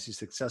obviously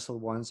successful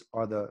ones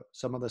are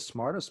some of the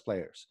smartest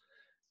players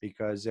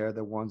because they're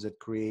the ones that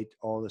create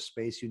all the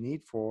space you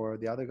need for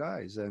the other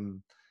guys.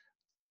 And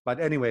but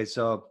anyway,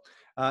 so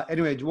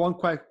anyway, one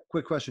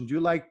quick question: do you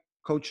like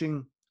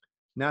coaching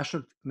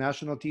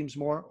national teams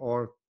more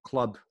or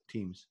club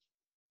teams?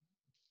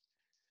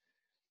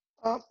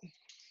 Uh,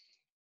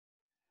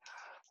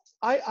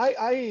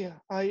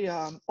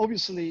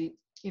 obviously,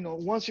 you know,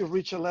 once you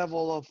reach a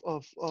level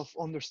of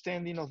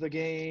understanding of the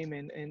game,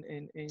 and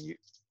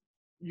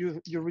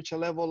you reach a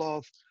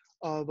level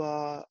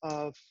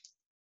of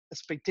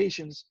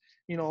expectations,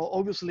 you know,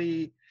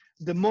 obviously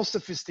the most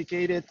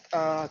sophisticated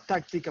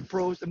tactic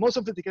approach, the most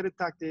sophisticated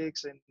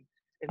tactics and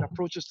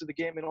approaches to the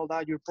game and all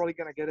that, you're probably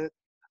gonna get it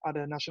at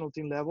a national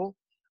team level.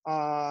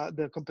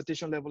 The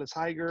competition level is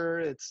higher.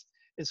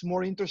 It's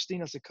more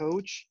interesting as a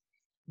coach,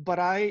 but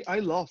I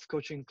love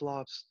coaching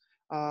clubs.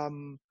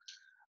 Um,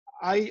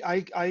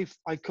 I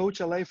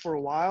coach LA for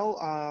a while,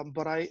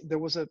 but there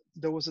was a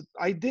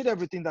I did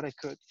everything that I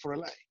could for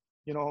LA.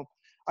 You know,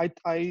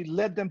 I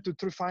led them to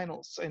three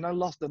finals and I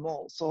lost them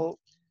all. So,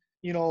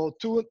 you know,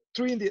 three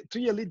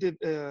elite.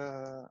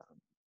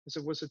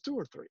 Was it two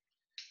or three?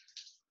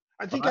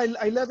 I think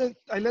I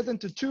led them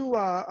to two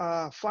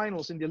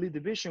finals in the elite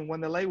division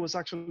when LA was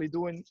actually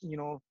doing, you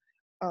know,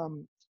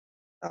 um,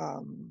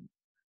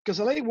 because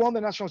LA won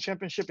the national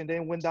championship and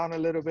then went down a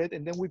little bit,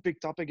 and then we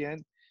picked up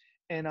again,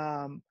 and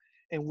um,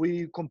 and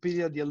we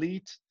competed at the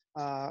elite.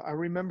 I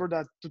remember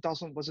that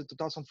 2000, was it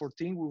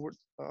 2014?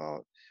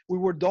 We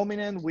were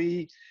dominant.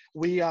 We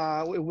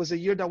it was a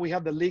year that we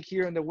had the league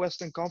here in the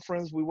Western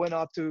Conference. We went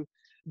up to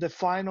the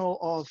final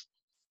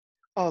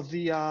of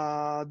the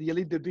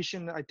elite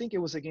division. I think it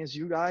was against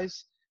you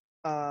guys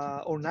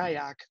or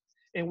Nyack,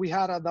 and we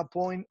had at that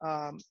point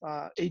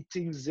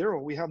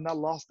 18-0. We have not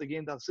lost the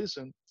game that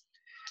season,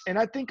 and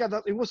I think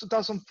it was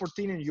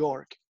 2014 in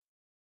York.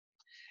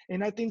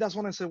 And I think that's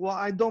when I said, well,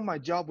 I done my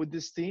job with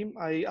this team.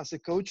 As a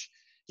coach,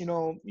 you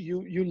know,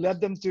 you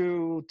led them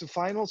to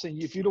finals,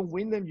 and if you don't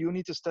win them, you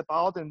need to step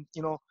out. And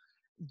you know,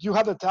 you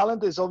have the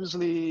talent. Is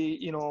obviously,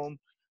 you know,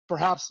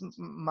 perhaps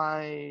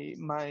my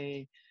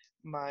my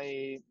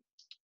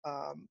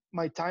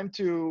time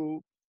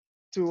to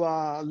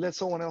let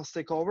someone else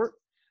take over.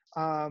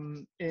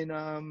 Um, and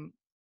um,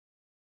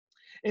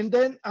 and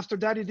then after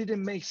that, it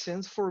didn't make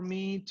sense for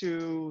me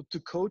to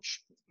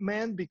coach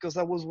men because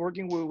I was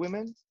working with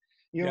women.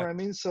 You know Yeah. what I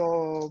mean?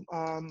 So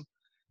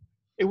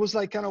it was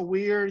like kind of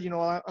weird. You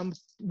know, I'm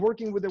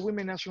working with the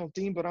women national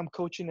team, but I'm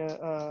coaching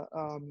a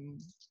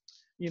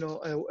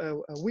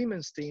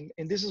women's team,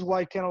 and this is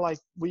why kind of like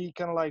we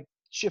kind of like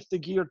shift the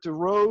gear to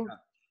road,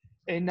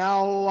 and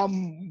now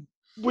I'm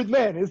with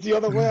men. It's the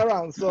other way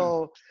around.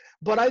 So,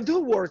 but I do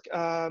work,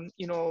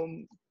 you know,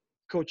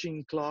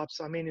 coaching clubs.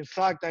 I mean, in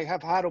fact, I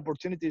have had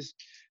opportunities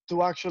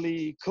to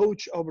actually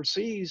coach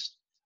overseas.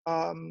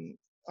 Um,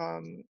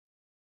 um,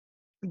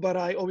 but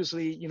I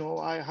obviously, you know,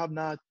 I have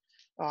not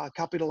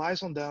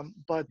capitalized on them.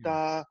 But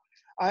Yeah.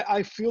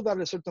 I feel that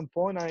at a certain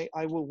point,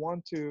 I will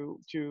want to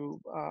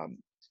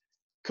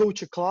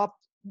coach a club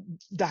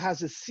that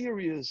has a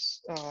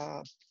serious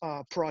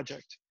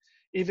project,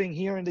 even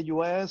here in the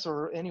U.S.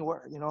 or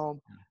anywhere. You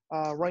know,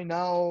 right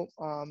now,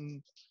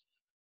 um,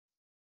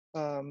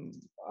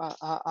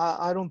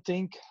 I don't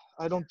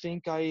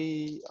think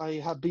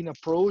I have been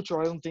approached,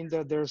 or I don't think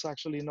that there's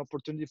actually an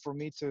opportunity for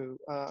me to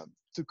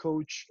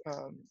coach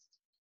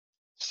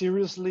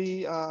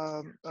seriously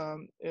a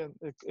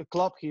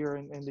club here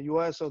in the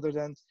U.S. other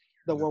than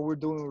Yeah. what we're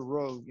doing with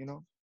Rogue. You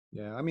know.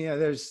 Yeah. I mean, yeah,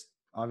 there's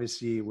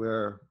obviously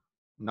where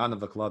none of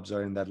the clubs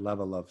are in that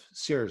level of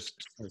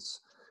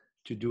seriousness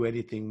to do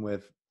anything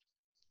with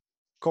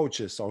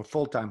coaches or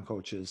full-time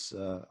coaches.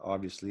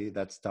 Obviously,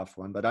 that's a tough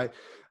one. But I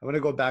want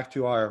to go back to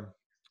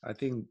I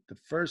think the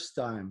first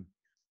time,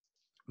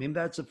 maybe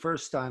that's the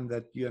first time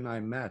that you and I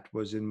met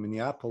was in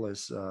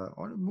Minneapolis.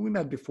 Or we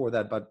met before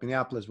that, but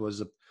Minneapolis was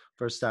the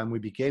first time we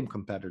became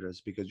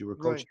competitors because you were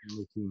Right. coaching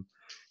the team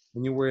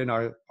and you were in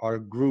our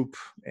group.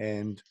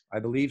 And I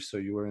believe so.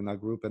 You were in our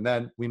group. And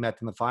then we met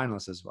in the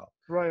finals as well.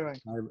 Right. Right.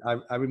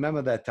 I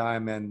remember that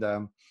time, and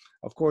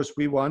of course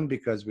we won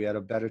because we had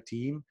a better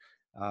team.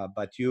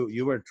 But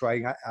you were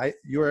trying.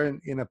 You were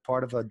in a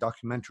part of a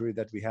documentary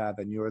that we have,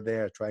 and you were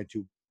there trying to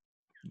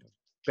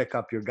pick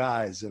up your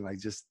guys and like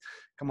just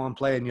come on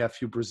play. And you have a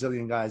few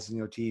Brazilian guys in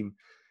your team.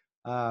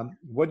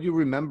 What do you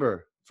remember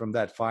from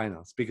that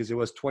finals? Because it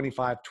was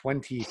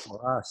 25-20 for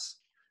us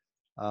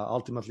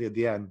ultimately at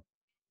the end.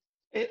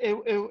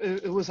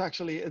 It was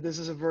actually, this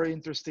is a very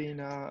interesting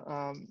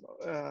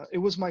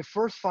it was my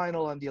first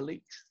final on the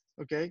elite.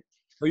 Okay,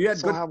 But you had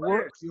so I good have players.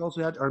 worked You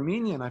also had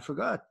Armenian. I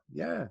forgot.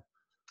 Yeah.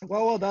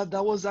 well,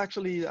 that was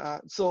actually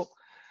so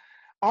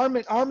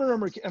Armin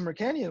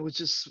Americanian, which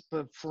is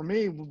for me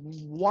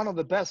one of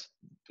the best,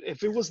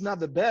 if it was not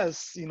the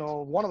best, you know,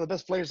 one of the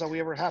best players that we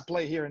ever had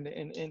play here in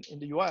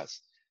the US.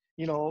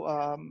 You know,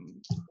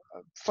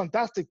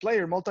 fantastic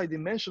player,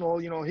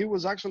 multidimensional. You know, he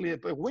was actually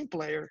a wing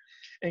player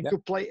and Yeah.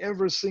 could play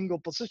every single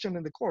position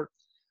in the court.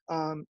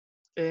 Um,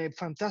 a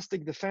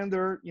fantastic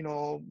defender. You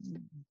know,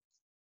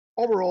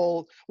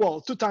 overall,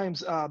 well, two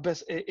times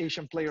best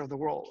Asian player of the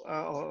world.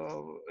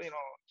 You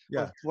know,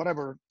 of Yeah.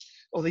 whatever,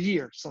 of the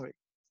year. Sorry.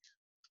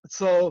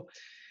 So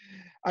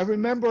I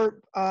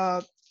remember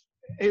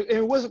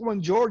it was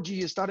when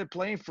Georgie started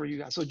playing for you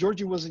guys. So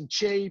Georgie was in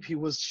shape. He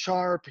was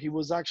sharp. He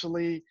was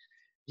actually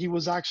he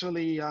was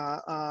actually,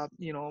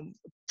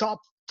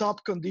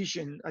 top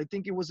condition. I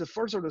think it was the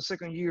first or the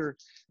second year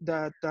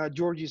that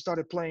Georgie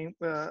started playing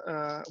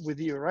with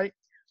you, right?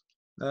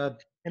 Uh,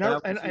 And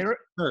that was his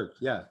third,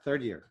 yeah,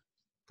 third year.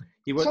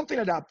 He was. something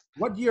like that.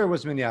 What year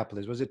was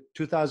Minneapolis? Was it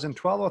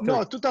 2012 or 13?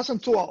 No,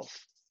 2012.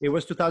 It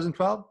was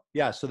 2012.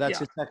 Yeah, so that's Yeah.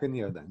 his second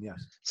year then. Yes.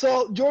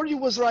 So Georgie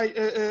was right.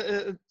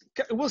 It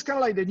was kind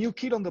of like the new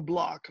kid on the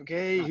block.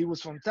 Okay, he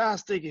was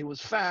fantastic. He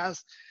was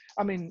fast.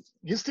 I mean,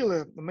 he's still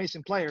an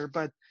amazing player,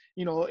 but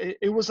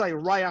it was like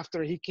right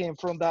after he came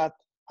from that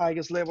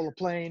highest level of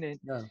playing,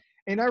 Yeah.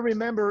 and I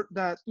remember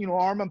that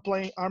Armand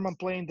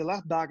playing the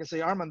left back. I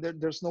say, Armand,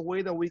 there's no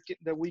way that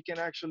we can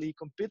actually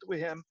compete with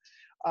him,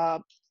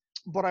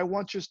 but I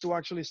want you to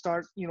actually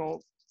start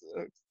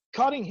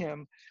cutting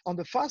him on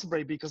the fast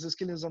break because his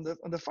skill is on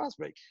the fast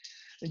break.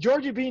 And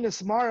Georgie, being as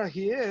smart as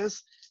he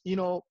is,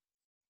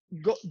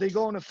 they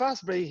go on a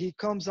fast break. He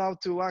comes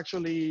out to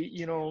actually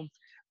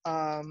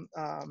um,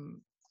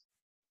 um,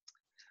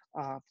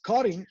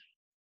 cutting.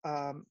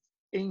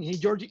 And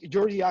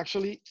Georgie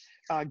actually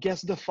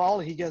gets the foul.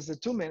 He gets the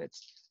 2 minutes.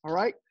 All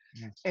right.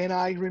 Yeah. And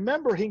I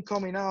remember him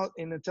coming out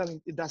and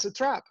telling, that's a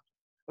trap.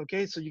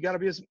 Okay, so you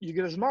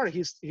get smart.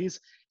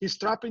 He's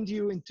trapping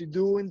you into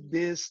doing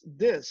this.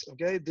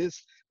 Okay,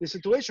 this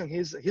situation.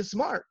 He's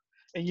smart,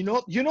 and you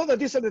know that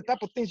these are the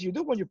type of things you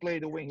do when you play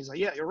the wing. He's like,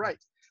 yeah, you're right.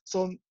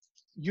 So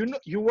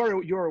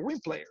you're a wing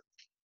player.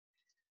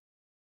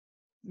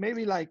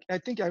 Maybe like I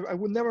think I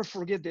would never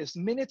forget this.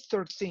 Minute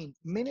 13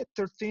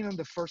 on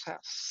the first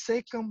half,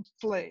 second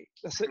play.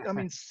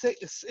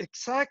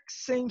 Exact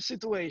same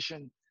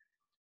situation.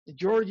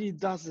 Georgie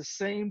does the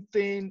same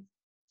thing.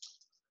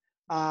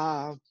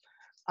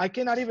 I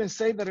cannot even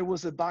say that it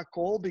was a bad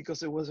call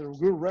because it was a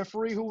good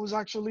referee who was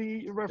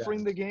actually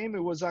refereeing the game.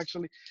 It was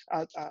actually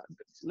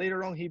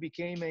later on he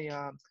became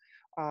an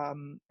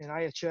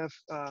IHF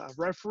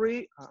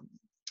referee.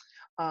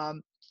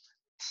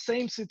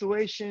 Same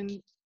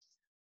situation.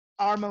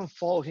 Armand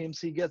fouled him,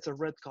 so he gets a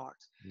red card.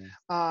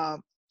 Yeah.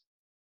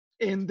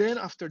 And then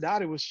after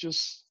that, it was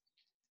just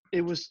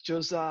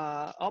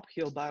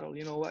uphill battle.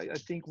 I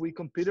think we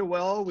competed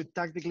well. We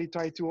tactically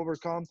tried to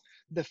overcome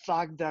the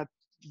fact that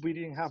we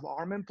didn't have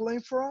Armand playing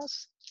for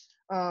us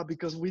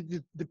because we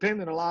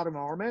depended a lot on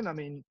Armand. I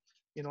mean,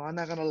 I'm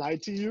not gonna lie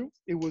to you.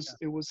 It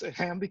was a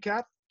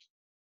handicap.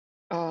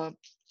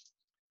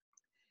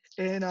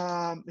 And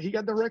he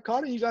got the red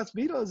card, and you guys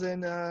beat us,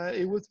 and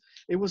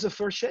it was a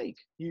first shake.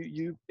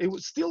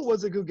 Still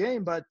was a good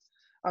game, but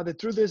the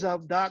truth is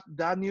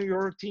that New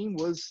York team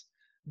was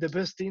the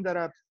best team that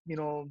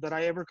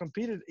I ever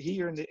competed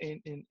here in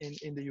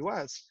the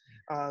U.S.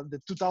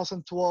 The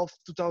 2012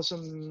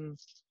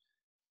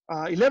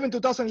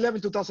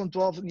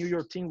 New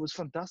York team was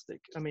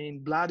fantastic. I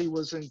mean, Vladdy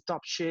was in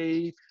top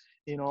shape.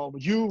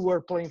 You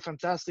were playing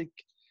fantastic.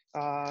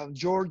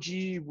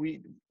 Georgie,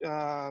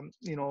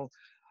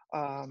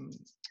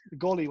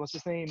 goalie, what's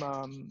his name?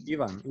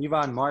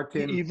 Ivan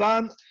Martin.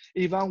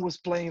 Ivan was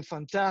playing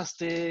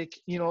fantastic.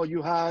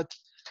 You had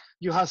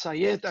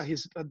Sayed at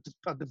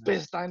the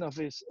best time of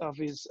his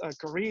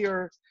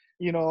career.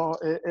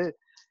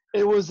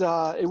 It was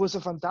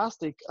a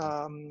fantastic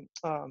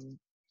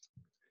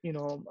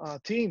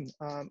team,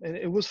 and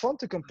it was fun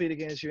to compete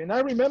against you. And I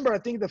remember, I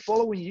think the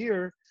following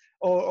year,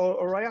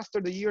 or right after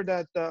the year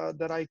that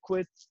I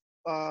quit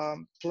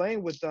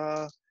playing with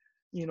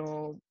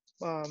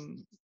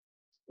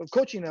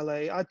coaching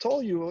LA, I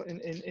told you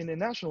in the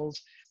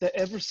nationals that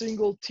every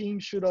single team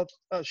should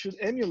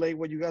emulate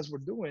what you guys were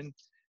doing.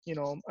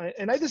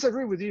 And I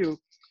disagree with you.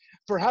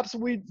 Perhaps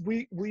we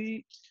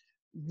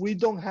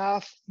don't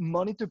have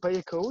money to pay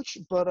a coach,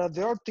 but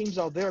there are teams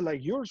out there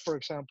like yours, for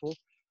example,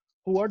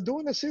 who are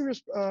doing a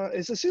serious.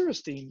 It's a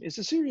serious team. It's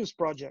a serious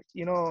project.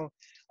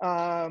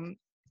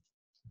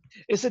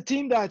 It's a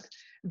team that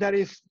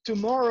if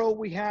tomorrow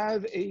we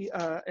have a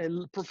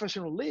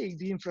professional league,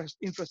 the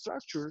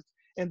infrastructure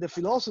and the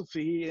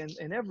philosophy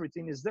and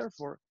everything is there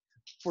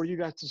for you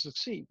guys to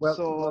succeed.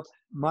 Well,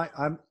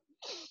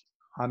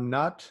 I'm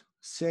not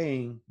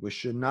saying we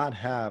should not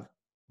have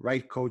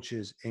right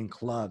coaches in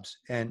clubs,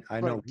 and I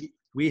know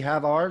we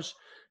have ours.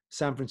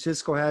 San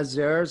Francisco has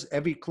theirs.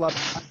 Every club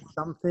has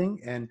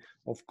something, and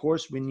of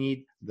course, we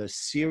need the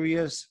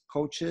serious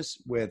coaches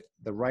with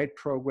the right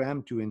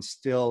program to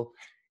instill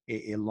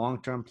a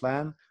long-term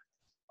plan.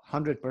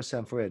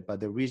 100% for it. But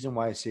the reason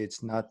why I say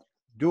it's not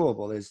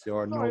doable is there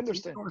are no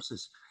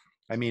resources.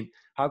 I mean,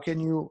 how can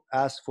you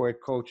ask for a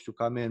coach to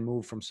come in,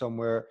 move from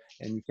somewhere,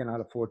 and you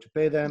cannot afford to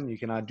pay them? You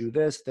cannot do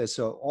this.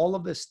 So all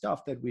of this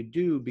stuff that we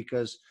do,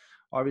 because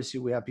obviously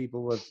we have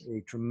people with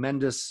a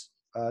tremendous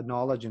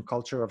knowledge and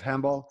culture of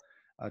handball,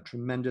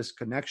 tremendous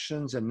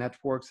connections and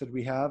networks that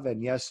we have.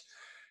 And yes,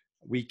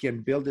 we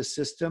can build a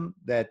system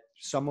that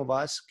some of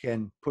us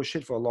can push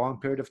it for a long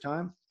period of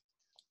time,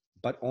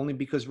 but only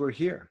because we're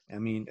here. I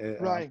mean,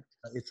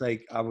 it's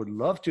like I would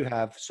love to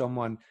have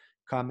someone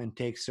come and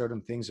take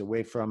certain things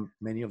away from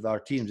many of our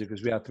teams,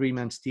 because we have 3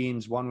 men's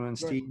teams, 1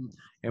 women's team,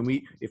 and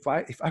if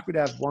I could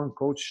have one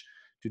coach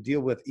to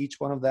deal with each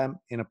one of them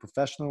in a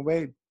professional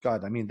way,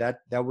 God, I mean, that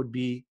would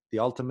be the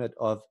ultimate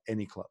of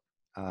any club.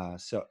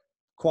 So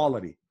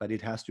quality, but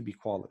it has to be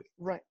quality.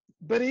 Right.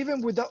 But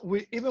even with that,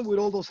 even with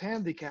all those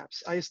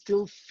handicaps, I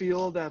still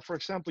feel that, for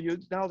example, you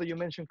now that you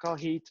mentioned Cal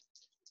Heat,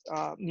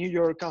 New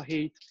York Cal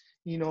Heat,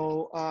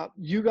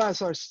 you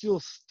guys are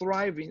still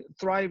thriving,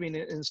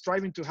 and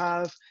striving to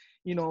have,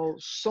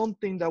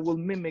 something that will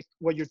mimic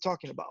what you're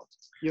talking about.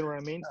 You know what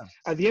I mean?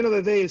 Yeah. At the end of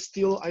the day,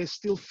 I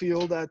still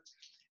feel that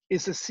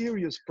it's a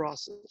serious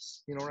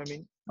process. You know what I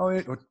mean?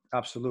 Oh,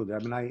 absolutely. I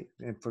mean,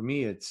 and for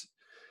me, it's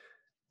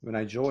when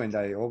I joined,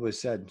 I always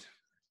said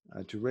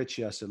to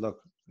Richie, I said, look,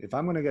 if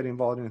I'm going to get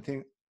involved in a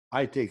thing,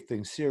 I take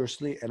things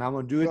seriously, and I'm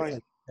going to do it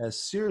Right.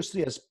 as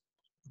seriously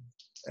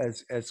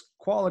as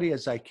quality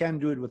as I can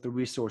do it with the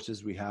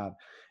resources we have.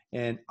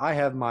 And I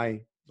have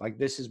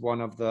this is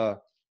one of the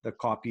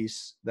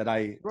copies that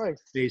I Right.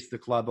 base the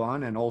club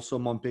on, and also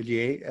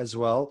Montpellier as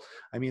well.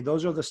 I mean,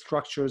 those are the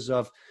structures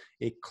of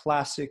a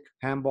classic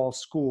handball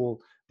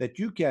school that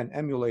you can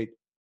emulate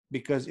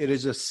because it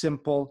is a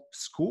simple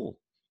school,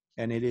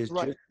 and it is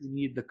Right. just, you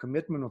need the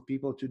commitment of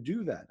people to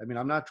do that. I mean,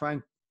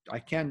 I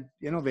can't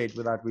innovate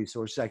without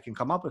resources. I can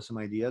come up with some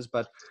ideas,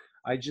 but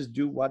I just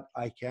do what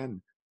I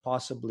can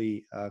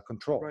possibly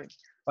control. Right.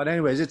 But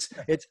anyways,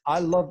 I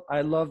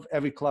love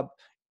every club.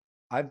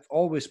 I've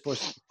always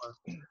pushed for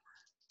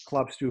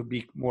clubs to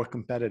be more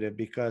competitive,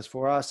 because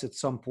for us at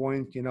some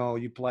point,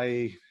 you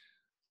play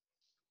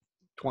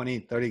 20,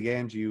 30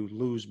 games, you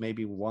lose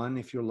maybe one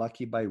if you're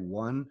lucky by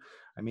one.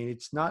 I mean,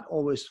 it's not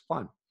always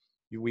fun.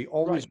 We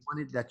always Right.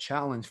 wanted that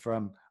challenge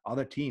from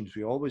other teams.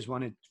 We always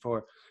wanted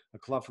for a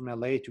club from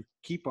LA to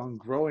keep on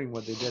growing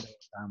what they did.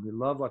 We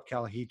love what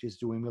Cal Heat is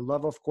doing. We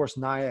love, of course,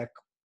 Nyack,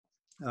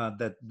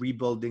 that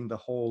rebuilding the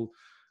whole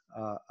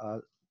uh, uh,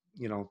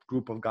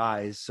 group of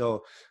guys.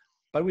 So,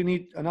 but we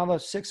need another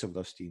 6 of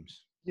those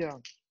teams Yeah.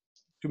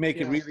 to make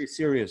it Yeah. really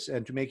serious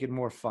and to make it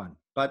more fun.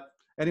 But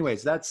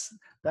anyways, that's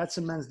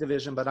a men's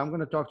division. But I'm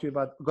going to talk to you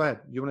about. Go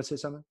ahead. You want to say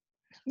something?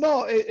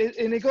 No,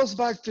 and it goes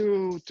back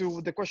to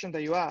the question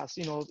that you asked.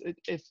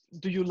 If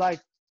do you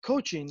like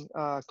coaching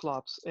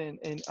clubs?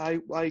 And I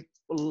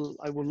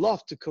would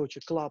love to coach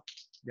a club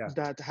Yeah.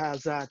 that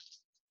has that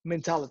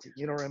mentality.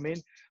 You know what I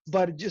mean?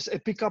 But just a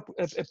pickup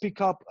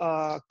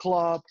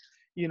club,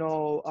 you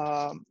know,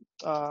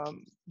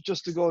 um,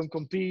 just to go and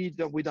compete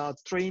without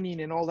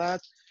training and all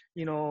that.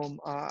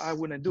 I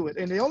wouldn't do it.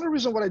 And the only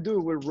reason why I do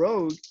it with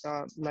Rogue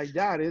like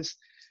that is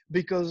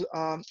because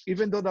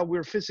even though that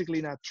we're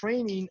physically not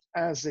training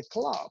as a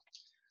club,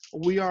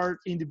 we are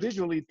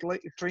individually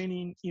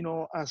training,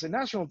 as a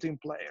national team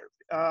player.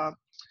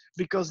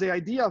 Because the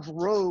idea of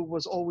Rogue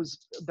was always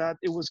that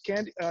it was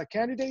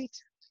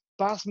candidates,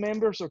 past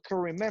members, or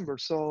current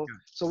members. So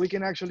we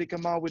can actually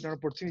come out with an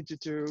opportunity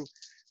to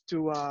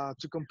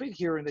compete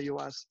here in the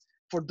U.S.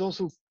 for those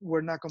who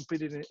were not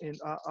competing in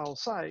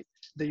outside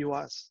the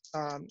U.S.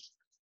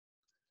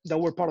 That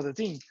were part of the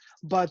team.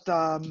 But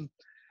um,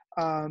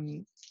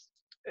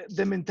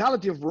 the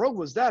mentality of Rogue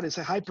was that it's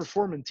a high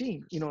performing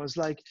team. It's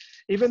like,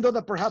 even though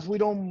that perhaps we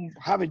don't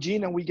have a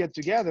gene and we get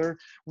together,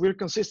 we're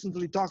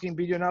consistently talking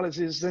video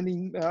analysis,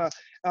 sending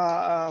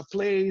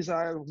plays,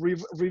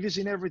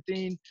 revising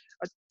everything,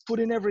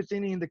 putting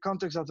everything in the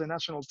context of the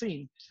national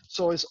team.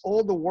 So it's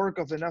all the work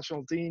of the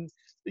national team,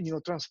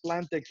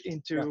 transplanted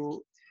Yeah.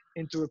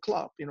 into a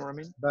club. You know what I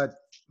mean? But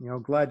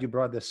glad you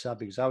brought this up,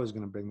 because I was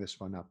going to bring this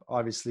one up.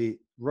 Obviously,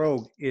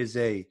 Rogue is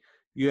a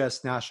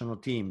U.S. national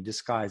team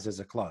disguised as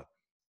a club.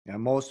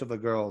 Most of the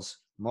girls,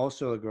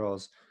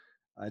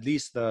 at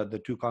least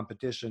the 2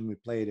 competition we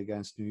played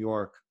against New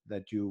York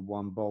that you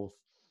won both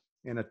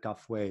in a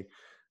tough way,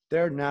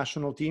 they're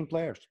national team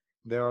players.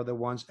 They are the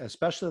ones,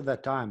 especially at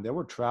that time, they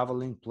were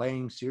traveling,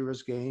 playing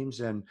serious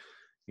games, and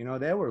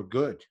they were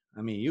good.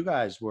 I mean, you're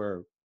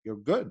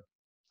good.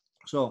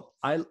 So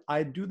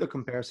I do the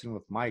comparison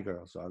with my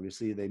girls.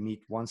 Obviously, they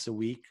meet once a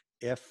week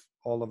if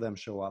all of them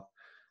show up.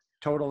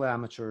 Total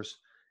amateurs,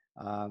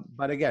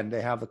 but again,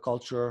 they have the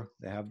culture,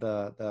 they have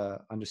the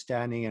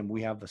understanding, and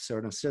we have a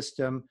certain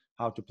system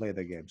how to play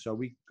the game. So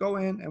we go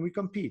in and we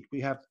compete.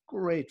 We have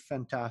great,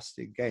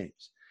 fantastic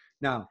games.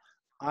 Now,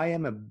 I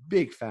am a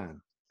big fan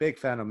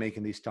of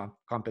making these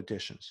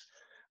competitions.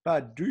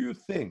 But do you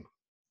think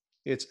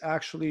it's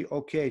actually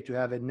okay to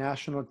have a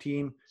national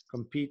team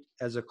compete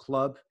as a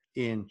club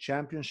in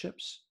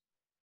championships?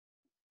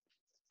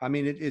 I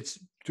mean, it's,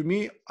 to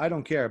me, I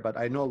don't care, but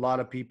I know a lot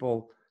of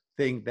people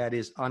think that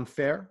is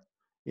unfair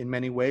in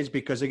many ways,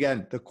 because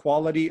again, the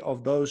quality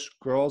of those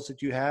girls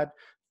that you had,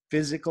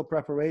 physical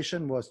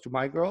preparation was, to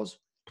my girls,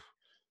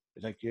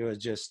 like it was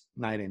just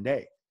night and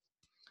day.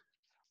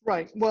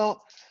 Right.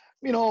 Well,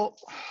 you know,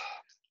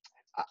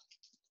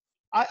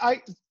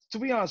 I to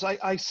be honest,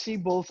 I see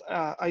both.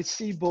 I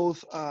see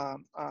both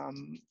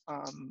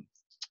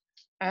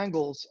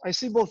angles. I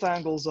see both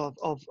angles of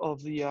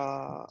the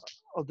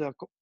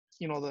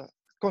the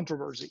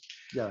controversy.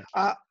 Yeah.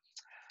 Uh,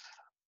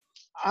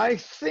 I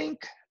think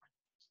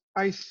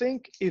I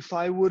think if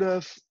I would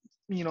have,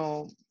 you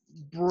know,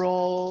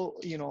 Bro,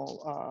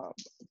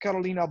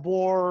 Carolina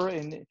Bohr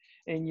and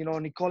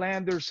Nicole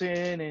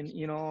Anderson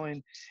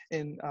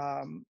and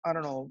I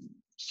don't know,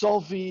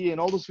 Sophie and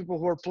all those people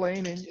who are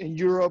playing in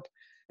Europe,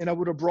 and I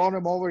would have brought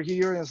them over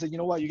here and said, you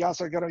know what, you guys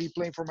are gonna be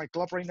playing for my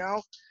club right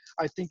now.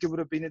 I think it would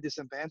have been a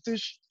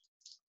disadvantage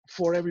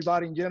for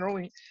everybody in general,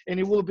 and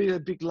it will be a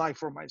big lie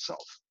for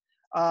myself.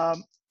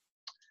 Um,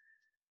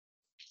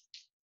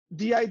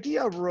 the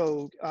idea of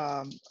Rogue,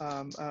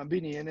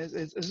 Vinny, and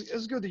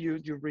it's good that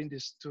you bring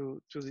this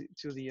to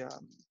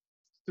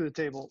the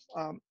table.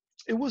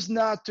 It was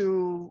not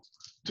to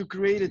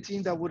create a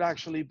team that would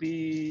actually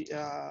be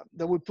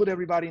that would put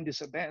everybody in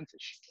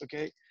disadvantage.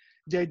 Okay,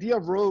 the idea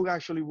of Rogue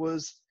actually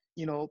was,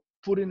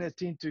 putting a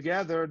team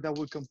together that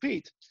would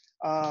compete.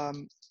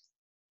 Um,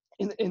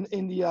 in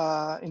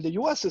the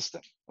U.S.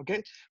 system,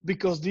 okay,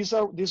 because these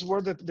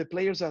were the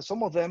players that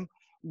some of them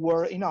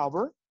were in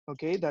Auburn,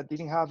 okay, that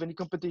didn't have any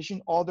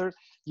competition. Other,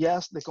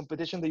 yes, the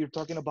competition that you're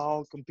talking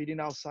about,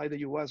 competing outside the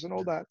U.S. and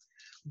all that,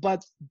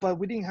 but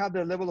we didn't have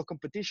the level of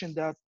competition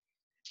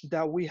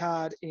that we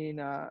had in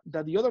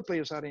that the other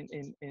players had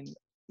in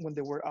when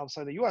they were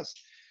outside the U.S.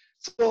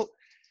 So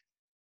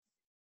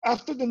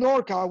after the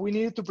NorCal, we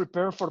needed to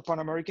prepare for Pan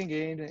American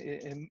game,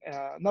 and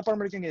not Pan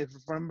American game,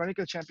 Pan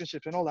American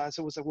Championship and all that.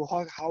 So it was like,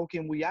 well, how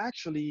can we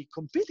actually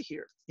compete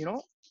here?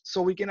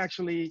 So we can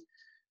actually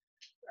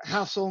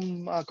have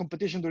some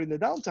competition during the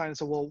downtime.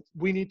 So, well,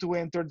 we need to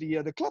enter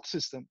the club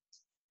system,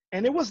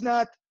 and it was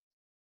not.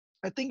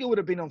 I think it would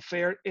have been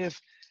unfair if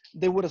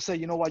they would have said,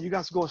 you know what, you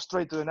guys go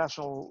straight to the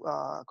national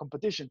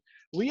competition.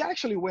 We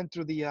actually went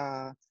through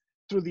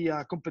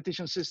the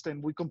competition system.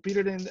 We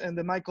competed in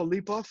the Michael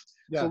Lipov, so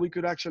Yeah. we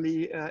could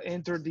actually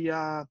enter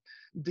the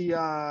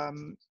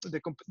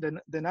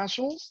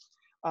nationals.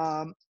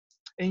 And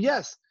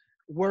yes,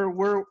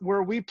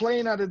 were we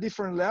playing at a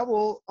different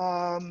level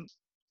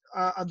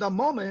at that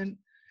moment?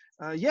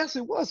 Yes,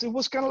 it was. It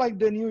was kind of like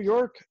the New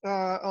York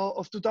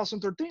of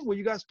 2013, where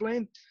you guys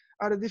playing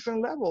at a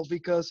different level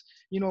because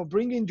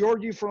bringing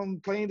Georgie from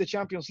playing the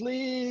Champions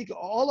League,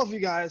 all of you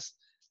guys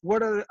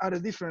were at a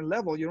different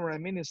level. You know what I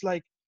mean? It's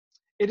like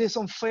it is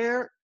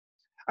unfair.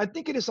 I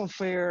think it is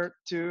unfair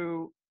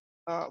to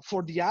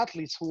for the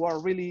athletes who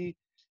are really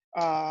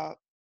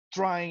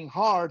trying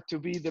hard to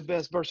be the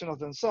best version of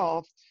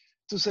themselves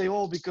to say,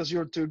 oh, because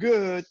you're too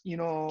good,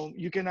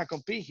 you cannot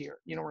compete here.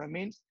 You know what I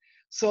mean?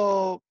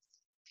 So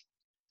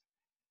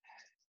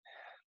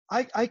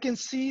I can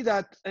see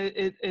that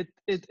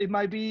it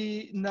might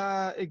be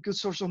not a good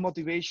source of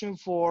motivation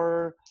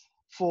for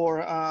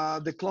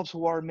the clubs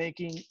who are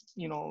making,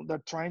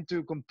 they're trying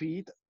to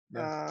compete,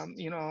 Yeah.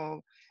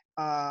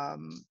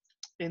 um,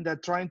 and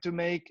they're trying to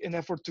make an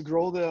effort to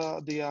grow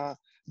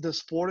the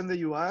sport in the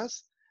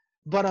U.S.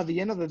 But at the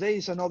end of the day,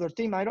 it's another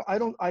team.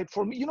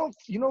 For me,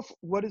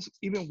 what is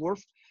even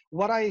worse,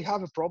 what I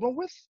have a problem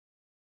with,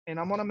 and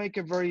I'm gonna make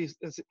it very.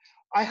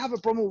 I have a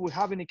problem with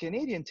having a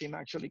Canadian team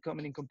actually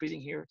coming and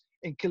competing here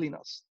and killing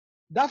us.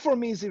 That for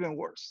me is even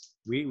worse.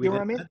 We You know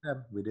what I didn't mean? let them.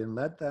 We didn't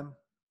let them.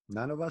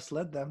 None of us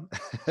let them.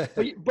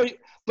 But but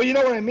but you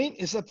know what I mean?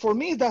 Is that for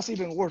me that's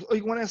even worse.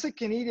 Like when I say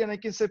Canadian, I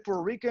can say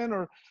Puerto Rican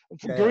or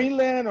Yeah.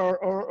 Greenland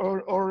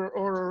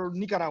or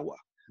Nicaragua.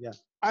 Yeah.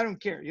 I don't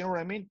care. You know what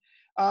I mean?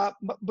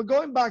 But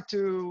going back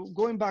to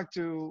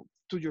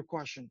your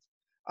question,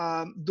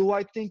 do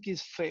I think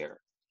it's fair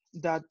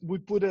that we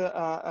put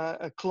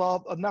a club,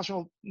 a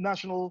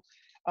national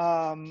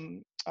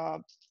um,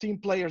 team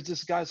players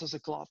disguised as a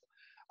club?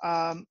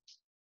 Um,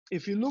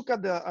 if you look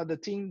at the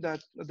team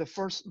that the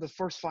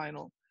first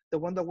final, the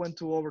one that went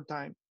to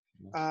overtime,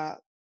 Yeah. uh,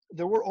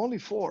 there were only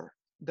 4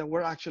 that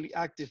were actually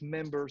active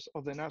members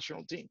of the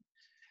national team.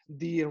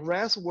 The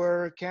rest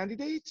were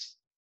candidates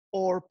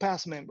or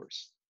past members.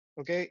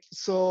 Okay,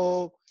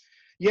 so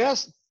yes,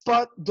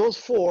 but those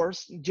 4,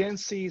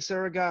 Jency,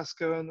 Sarah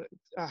Gascon,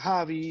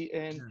 Javi,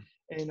 and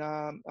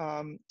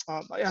Yeah.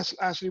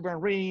 Ashley Van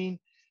Reen,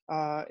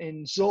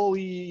 and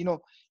Zoe,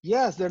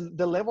 yes,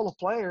 the level of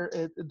player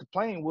the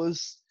playing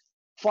was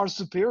far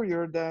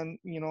superior than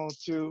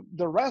to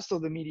the rest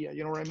of the media.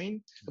 You know what I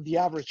mean? The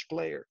average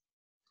player.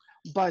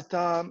 But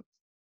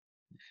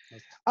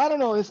I don't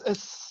know. It's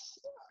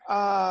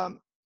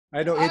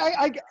I know I,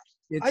 I I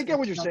it's get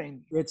what you're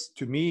saying. it's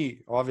to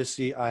me,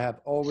 obviously, I have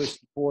always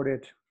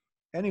supported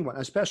anyone,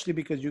 especially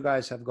because you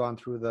guys have gone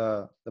through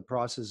the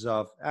process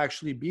of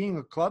actually being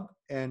a club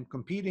and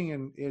competing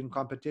in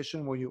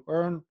competition where you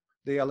earn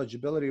the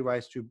eligibility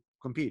rights to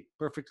compete.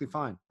 Perfectly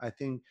fine. I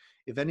think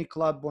if any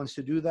club wants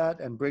to do that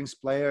and brings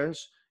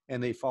players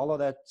and they follow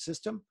that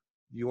system,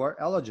 you are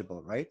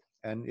eligible, right?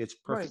 And it's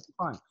Right. perfectly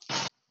fine.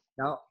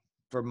 Now,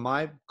 from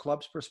my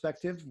club's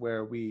perspective,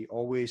 where we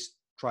always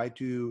try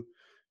to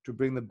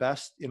bring the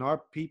best in our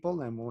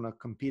people and want to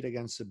compete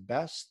against the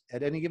best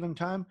at any given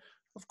time,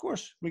 of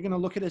course, we're going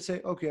to look at it and say,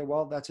 okay,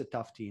 well, that's a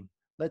tough team.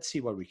 Let's see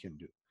what we can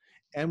do.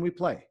 And we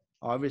play.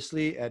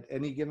 Obviously, at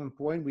any given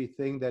point, we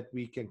think that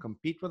we can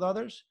compete with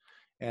others.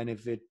 And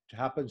if it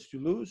happens to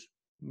lose,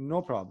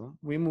 no problem.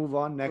 We move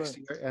on next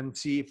Right. year and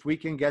see if we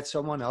can get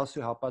someone else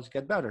to help us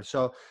get better.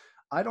 So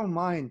I don't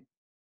mind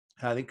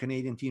having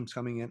Canadian teams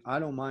coming in. I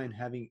don't mind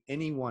having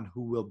anyone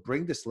who will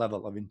bring this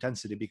level of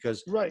intensity,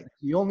 because Right.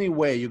 the only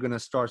way you're going to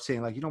start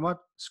saying, like, you know what,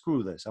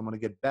 screw this, I'm going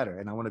to get better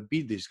and I want to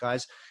beat these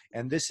guys.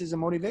 And this is a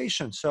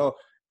motivation. So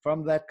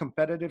from that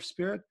competitive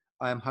spirit,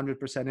 I'm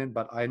 100% in,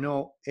 but I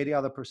know 80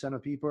 other percent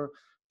of people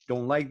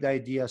don't like the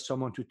idea of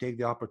someone to take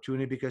the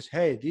opportunity because,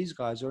 hey, these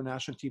guys are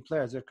national team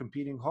players. They're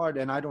competing hard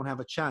and I don't have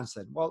a chance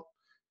then. Well,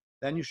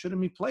 then you shouldn't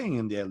be playing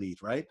in the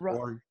elite, right? Right.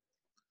 Or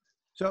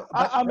so,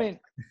 but I mean,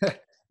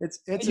 it's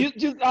a,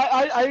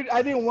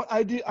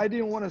 I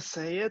didn't want to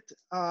say it,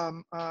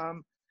 no,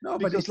 but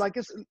because it's, like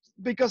it's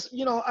because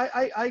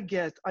I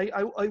get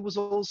I was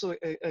also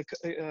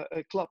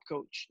a club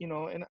coach,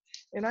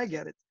 and I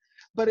get it,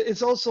 but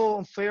it's also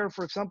unfair.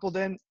 For example,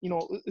 then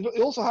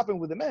it also happened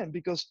with the men,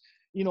 because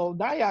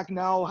Nyack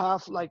now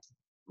have like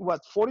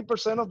what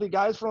 40% of the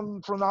guys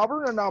from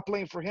Auburn are now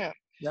playing for him.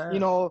 yeah, You yeah.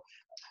 know,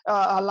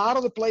 a lot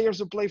of the players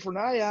who play for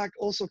Nyack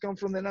also come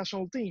from the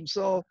national team.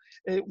 So,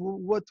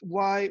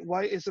 why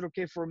is it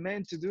okay for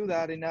men to do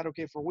that and not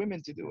okay for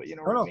women to do it? You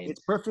know No, what I no, mean?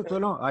 it's perfectly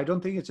no. I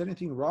don't think it's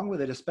anything wrong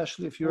with it,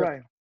 especially if you're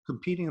Right,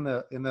 competing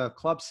in the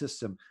club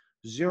system.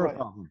 Zero right.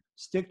 problem.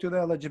 Stick to the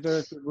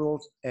eligibility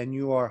rules, and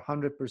you are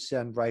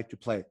 100% right to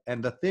play.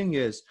 And the thing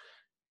is,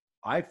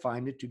 I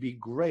find it to be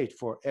great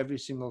for every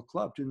single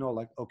club to know,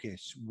 like, okay,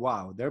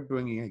 wow, they're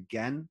bringing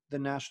again the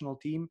national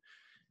team,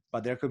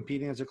 but they're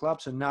competing as a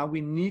club. So now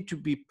we need to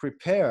be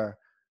prepared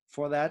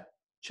for that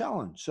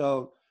challenge.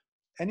 So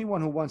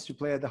anyone who wants to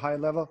play at the high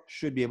level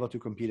should be able to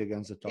compete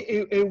against the top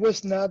level. It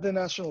was not the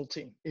national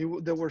team.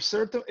 There were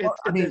certain. Well,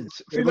 I mean,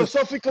 it was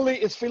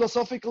It's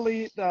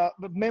philosophically the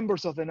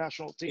members of the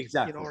national team. You know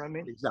exactly, what I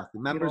mean? exactly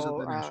You members of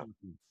know, the national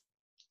team.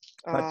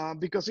 But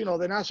because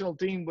the national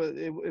team,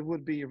 it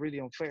would be really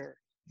unfair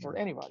yeah, for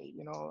anybody.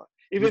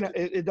 we Even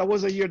should, that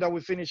was a year that we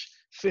finished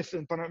fifth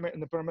in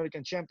the Pan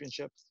American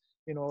Championship.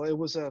 It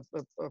was a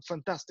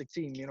fantastic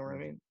team. You know what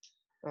I mean?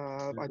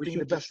 I we think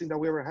the should best thing that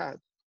we ever had.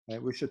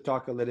 we should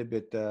talk a little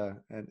bit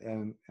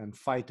and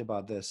fight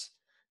about this.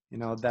 You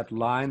know, that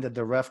line that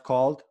the ref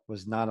called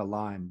was not a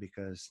line,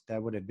 because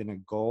that would have been a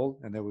goal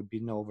and there would be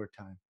no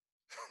overtime.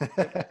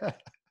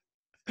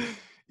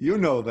 You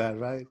know that,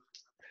 right?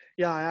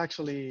 Yeah, I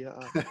actually,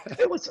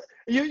 it was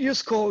you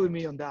scolded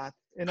me on that,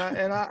 and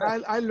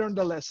I learned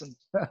the lesson.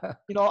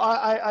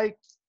 I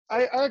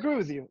agree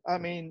with you. I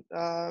mean,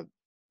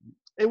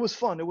 it was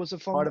fun. It was a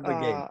fun. Part of the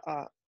game.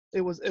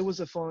 It was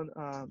a fun.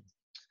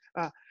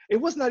 Uh, it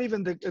was not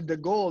even the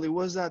goal. It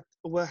was that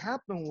what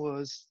happened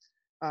was,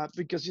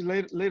 because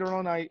later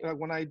on,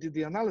 when I did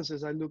the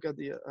analysis, I look at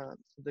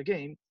the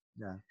game.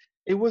 Yeah.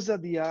 It was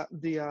that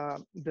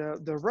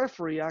the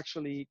referee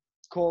actually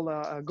called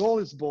a goal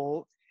is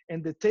ball,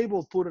 and the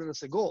table put it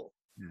as a goal.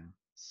 Yeah.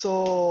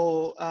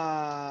 So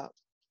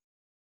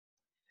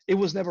it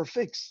was never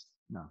fixed.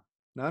 No.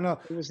 No, no.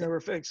 It was never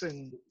fixed.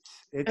 And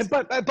It's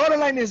but bottom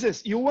line is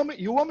this: you want me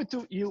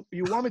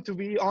to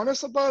be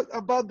honest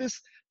about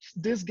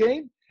this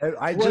game?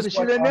 I What just it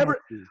should want have never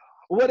honesty.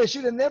 what it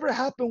should have never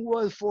happened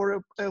was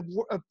for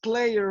a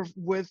player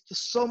with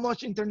so much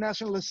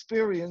international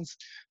experience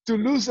to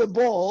lose a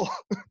ball,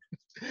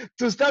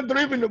 to start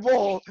dribbling the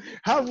ball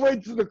halfway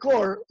to the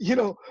court,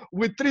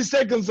 with 3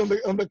 seconds on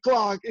the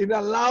clock, and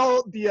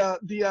allow the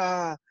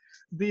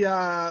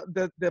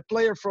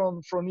player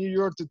from New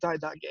York to tie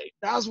that game.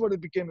 That's what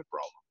it became a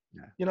problem.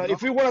 Yeah.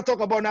 If we want to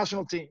talk about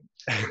national team.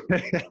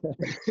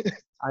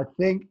 I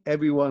think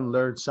everyone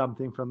learned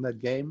something from that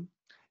game.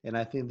 And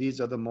I think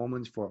these are the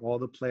moments for all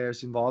the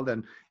players involved.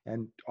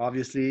 And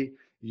obviously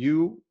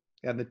you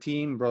and the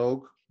team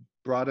Rogue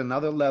brought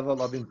another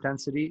level of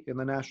intensity in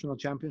the national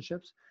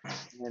championships.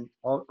 And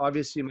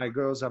obviously my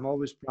girls, I'm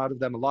always proud of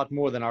them a lot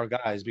more than our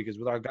guys, because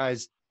with our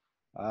guys,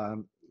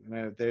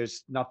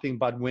 there's nothing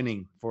but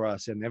winning for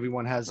us. And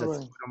everyone has that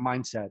Right.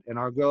 mindset. And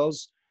our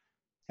girls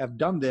have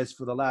done this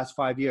for the last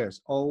 5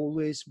 years,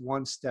 always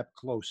one step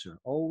closer,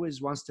 always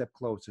one step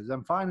closer.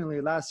 And finally,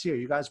 last year,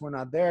 you guys were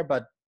not there,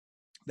 but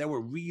they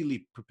were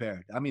really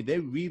prepared. I mean, they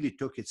really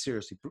took it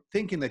seriously,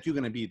 thinking that you're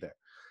going to be there.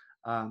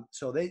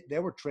 So they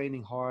were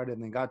training hard,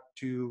 and they got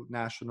to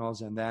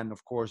nationals. And then,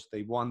 of course,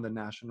 they won the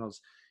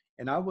nationals.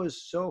 And I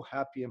was so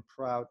happy and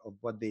proud of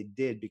what they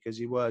did, because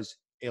it was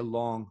a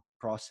long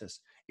process.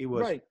 It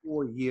was Right.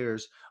 4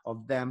 years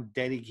of them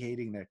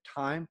dedicating their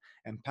time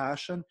and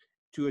passion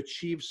to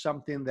achieve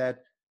something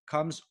that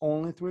comes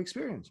only through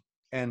experience.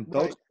 And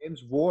those Right.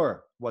 games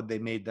were what they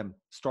made them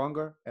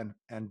stronger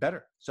and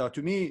better. So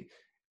to me,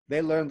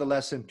 they learned the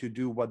lesson to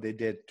do what they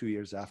did 2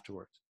 years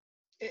afterwards.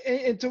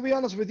 And to be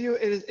honest with you,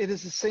 it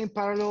is the same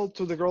parallel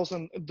to the girls,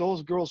 and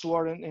those girls who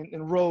are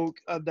in Rogue,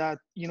 that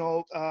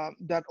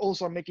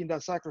also are making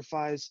that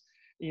sacrifice.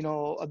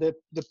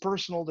 The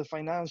personal, the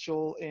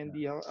financial, and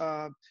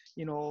the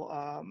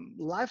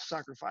life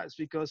sacrifice,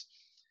 because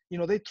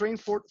they train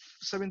for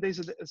 7 days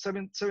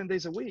 7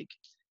 days a week.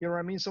 You know what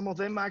I mean? Some of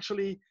them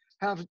actually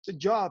have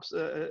jobs,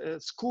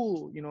 school.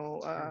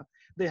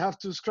 They have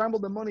to scramble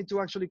the money to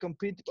actually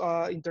compete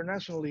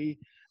internationally,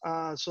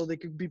 so they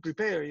could be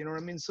prepared. You know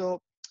what I mean? So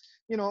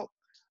you know,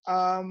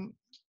 um,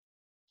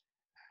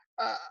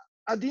 uh,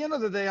 at the end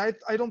of the day,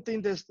 I don't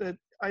think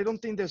I don't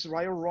think there's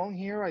right or wrong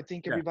here. I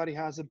think Yeah. everybody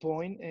has a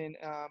point, and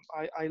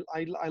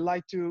I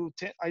like to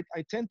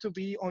I tend to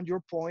be on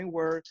your point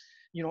where,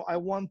 you know, I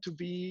want to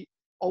be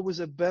always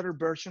a better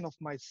version of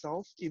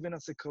myself, even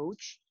as a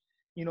coach.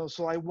 You know,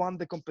 so I want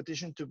the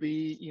competition to be,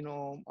 you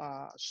know,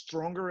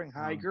 stronger and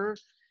Um, higher.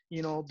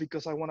 You know,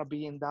 because I want to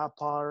be in that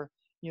part,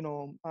 you know,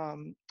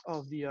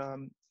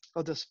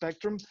 of the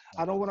spectrum.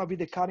 I don't want to be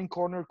the cutting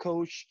corner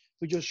coach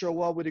who just show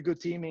up with a good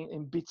team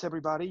and beats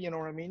everybody. You know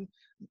what I mean?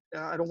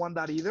 I don't want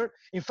that either.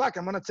 In fact,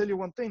 I'm gonna tell you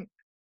one thing.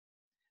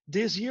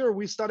 This year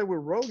we started with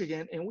Rogue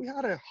again, and we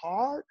had a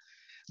hard.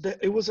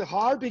 It was a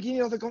hard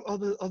beginning of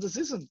the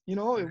season. You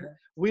know,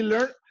 we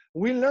learned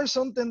we learned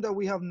something that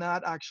we have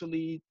not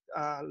actually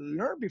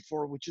learned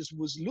before, which is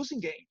was losing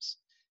games.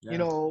 You yeah.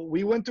 know,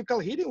 we went to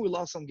Calhita, we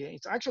lost some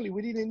games. Actually,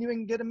 we didn't even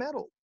get a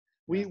medal.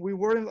 Yeah. We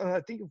were in,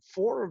 I think,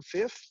 fourth or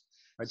fifth,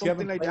 But you something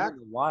haven't like played that.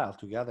 in a while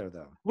together,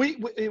 though. We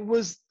it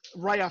was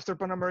right after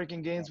Pan American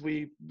Yeah. Games.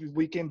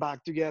 We came back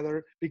together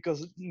because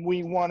we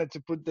wanted to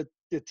put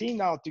the team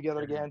out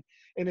together Yeah. again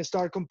and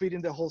start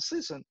competing the whole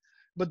season.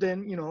 But then,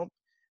 you know,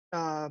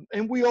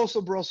 and we also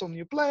brought some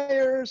new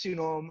players. You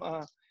know,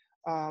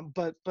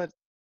 but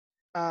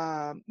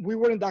we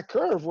were in that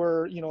curve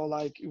where, you know,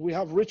 like we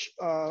have reached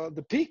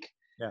the peak,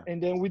 Yeah. and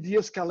then we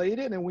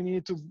de-escalated and we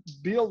needed to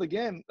build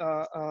again.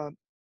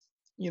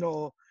 You know,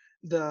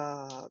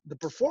 the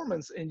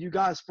performance, and you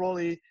guys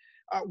probably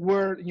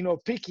were, you know,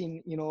 picking,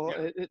 you know,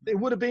 Yeah. it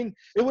would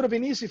have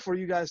been easy for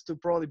you guys to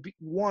probably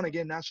won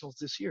again nationals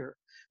this year,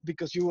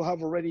 because you have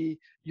already,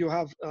 you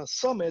have a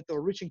summit or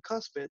reaching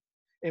cuspid,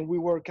 and we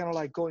were kind of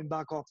like going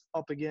back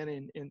up again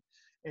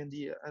in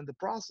the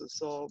process.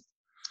 So,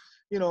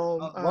 you know,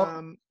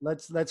 Well,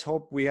 let's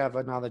hope we have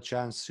another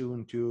chance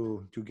soon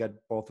to get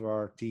both of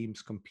our teams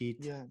compete,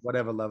 yeah.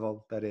 whatever level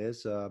that is.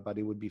 But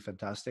it would be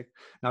fantastic.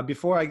 Now,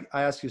 before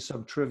I ask you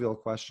some trivial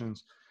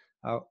questions,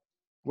 uh,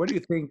 where do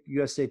you think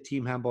USA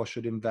Team Handball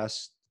should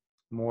invest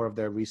more of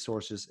their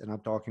resources? And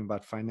I'm talking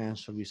about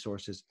financial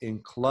resources in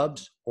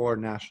clubs or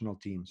national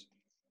teams.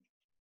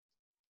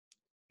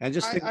 And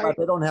just think I about,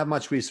 they don't have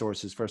much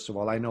resources. First of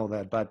all, I know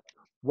that, but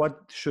what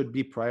should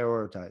be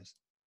prioritized?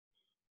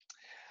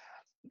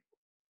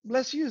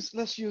 let's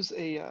use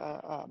a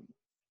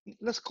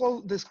let's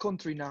call this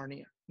country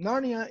Narnia.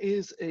 Narnia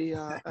is a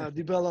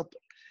developed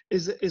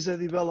is a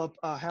developed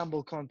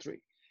handball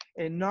country,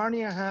 and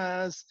Narnia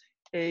has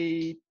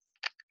a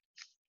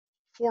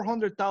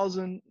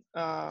 400,000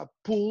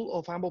 pool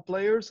of handball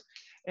players,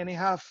 and they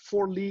have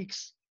four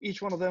leagues,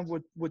 each one of them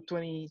with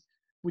 20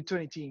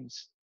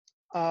 teams.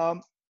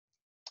 Um,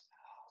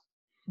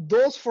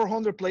 those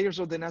 400 players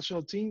of the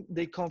national team,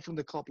 they come from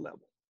the club level.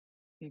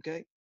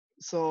 Okay,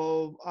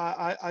 so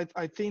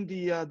I think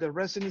the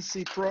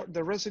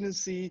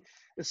residency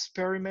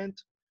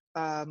experiment,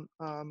 um,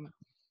 um,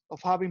 of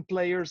having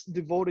players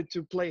devoted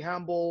to play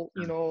handball,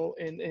 you know,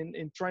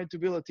 and trying to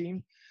build a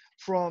team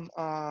from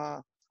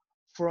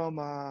from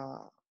uh,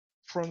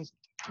 from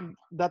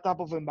that type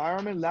of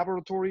environment,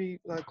 laboratory,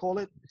 call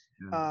it.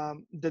 Yeah.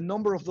 The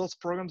number of those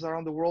programs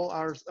around the world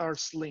are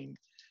slim.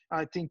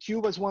 I think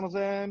Cuba is one of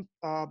them,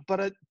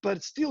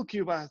 but still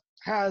Cuba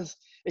has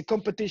a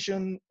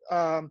competition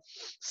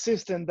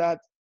system that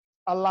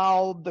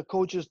allow the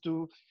coaches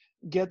to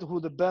get who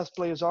the best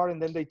players are,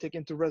 and then they take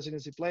into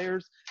residency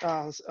players,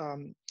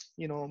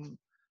 you know,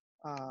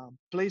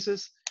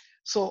 places.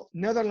 So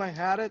Netherlands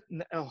had it,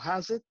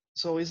 has it.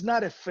 So it's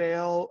not a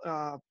failed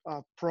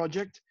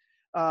project.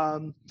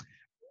 Um,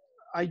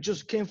 I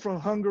just came from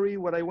Hungary,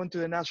 where I went to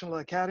the National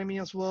Academy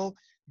as well.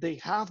 They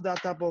have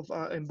that type of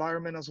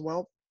environment as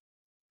well.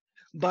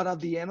 But at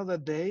the end of the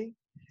day,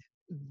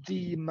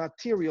 the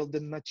material,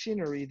 the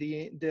machinery,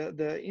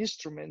 the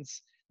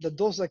instruments that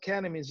those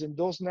academies and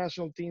those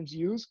national teams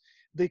use,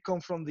 they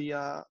come from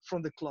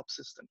the club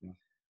system,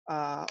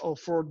 Yeah. or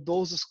for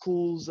those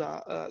schools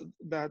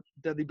that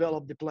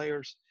develop the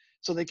players,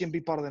 so they can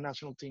be part of the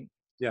national team.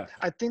 Yeah.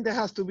 I think there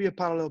has to be a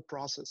parallel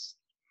process.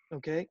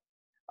 Okay,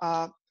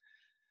 uh,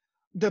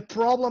 the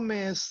problem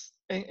is,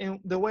 and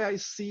the way I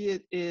see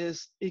it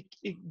is,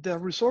 the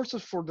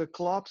resources for the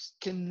clubs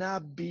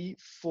cannot be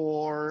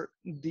for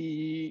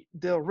the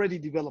already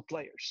developed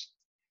players.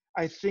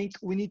 I think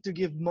we need to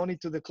give money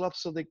to the clubs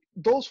so that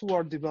those who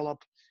are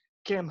developed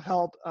can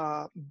help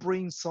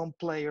bring some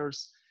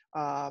players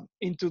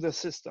into the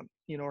system.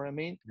 You know what I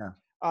mean? Yeah.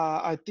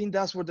 I think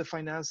that's where the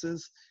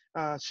finances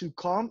should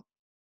come.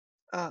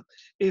 uh,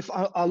 if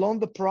along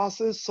the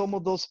process some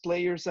of those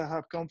players that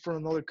have come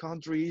from other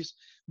countries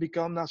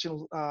become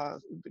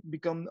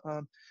become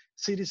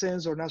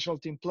citizens or national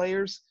team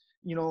players,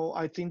 you know,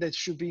 I think that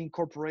should be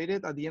incorporated.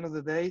 At the end of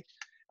the day,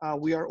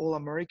 we are all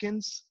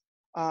Americans.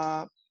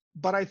 uh,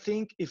 but I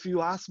think if you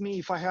ask me,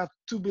 if I have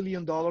 $2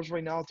 billion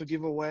right now to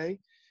give away,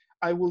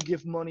 I will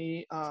give money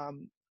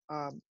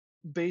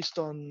based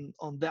on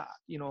that.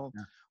 You know,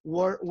 Yeah.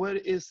 what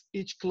is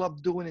each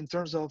club doing in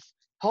terms of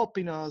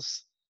helping us,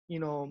 you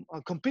know,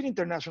 compete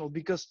international?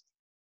 Because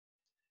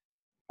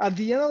at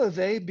the end of the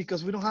day,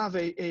 because we don't have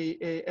at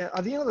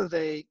the end of the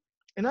day,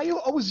 And I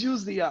always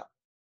use the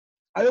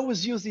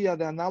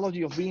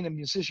analogy of being a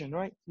musician,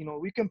 right? You know,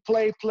 we can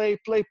play,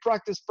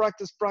 practice,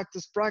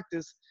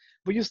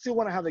 but you still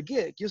want to have a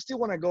gig. You still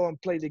want to go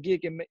and play the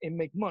gig and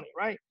make money,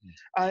 right?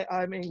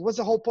 I mean, what's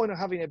the whole point of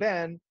having a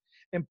band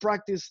and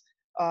practice,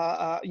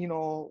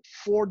 4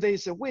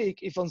 days a week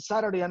if on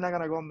Saturday I'm not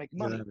gonna go and make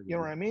You're money? never You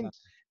know gonna what I mean? do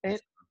And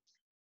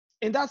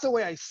and that's the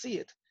way I see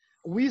it.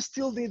 We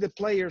still need the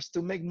players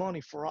to make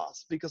money for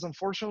us because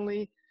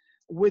unfortunately,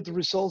 with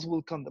results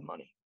will come the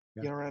money.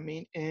 yeah. You know what I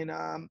mean? And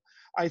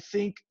I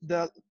think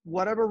that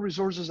whatever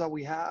resources that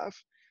we have,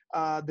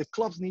 the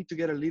clubs need to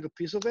get a little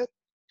piece of it.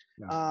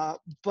 Yeah.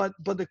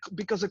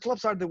 Because the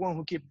clubs are the one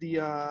who keep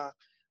the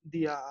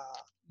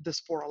the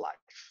sport alive.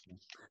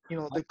 You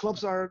know, the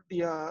clubs are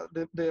the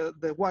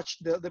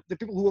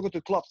people who go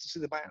to clubs to see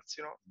the bands.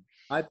 You know.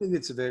 I think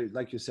it's a very,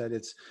 like you said,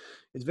 it's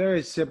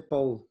very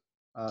simple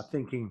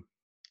thinking,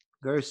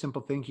 very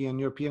simple thinking. And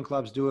European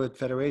clubs do it,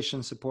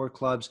 federation support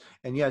clubs,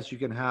 and yes, you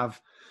can have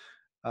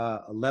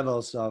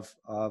levels of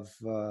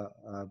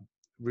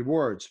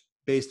rewards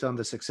based on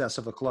the success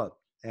of a club.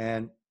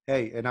 And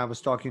hey, and I was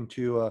talking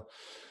to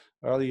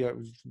earlier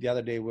the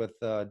other day with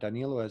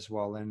Danilo as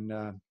well, and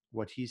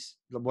what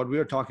we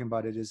were talking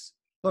about it is,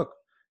 look,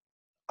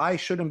 I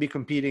shouldn't be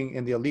competing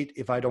in the elite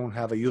if I don't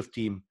have a youth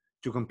team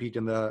to compete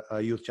in the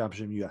youth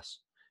championship in the US.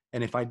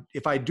 And if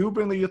I do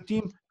bring the youth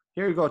team,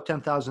 here you go,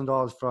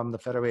 $10,000 from the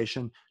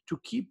federation to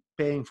keep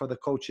paying for the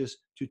coaches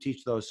to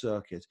teach those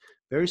kids.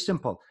 Very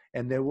simple.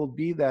 And there will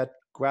be that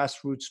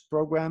grassroots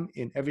program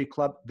in every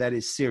club that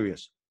is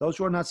serious. Those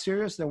who are not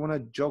serious, they want to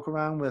joke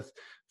around with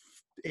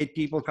 8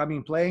 people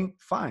coming playing,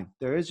 fine.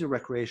 There is a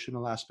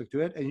recreational aspect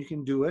to it, and you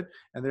can do it,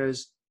 and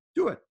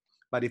do it.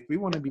 But if we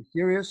want to be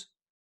serious,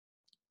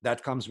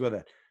 that comes with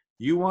it.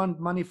 You want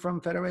money from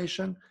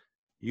federation,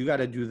 you got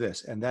to do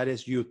this, and that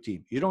is youth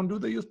team. You don't do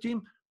the youth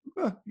team,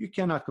 you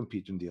cannot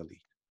compete in the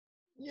elite.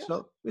 Yeah,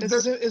 So it's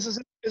as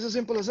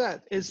simple as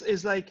that. It's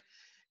as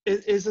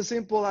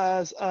simple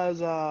as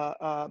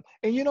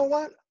and you know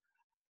what?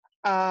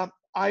 I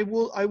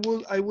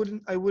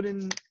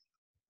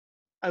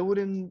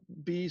wouldn't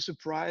be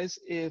surprised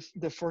if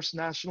the first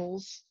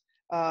nationals,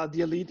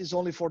 the elite is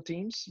only 4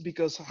 teams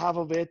because half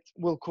of it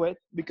will quit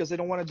because they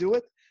don't want to do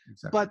it.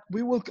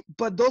 exactly.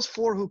 But those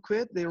 4 who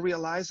quit, they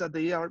realize that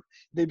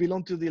they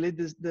belong to the elite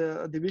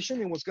the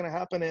division, and what's going to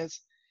happen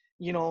is,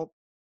 you know,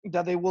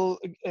 that they will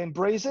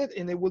embrace it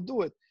and they will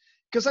do it.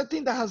 Because I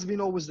think that has been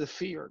always the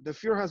fear. The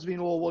fear has been,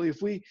 oh well,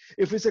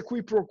 if it's a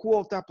quid pro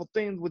quo type of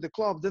thing with the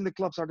club, then the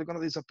clubs are going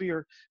to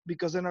disappear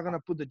because they're not going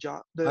to put I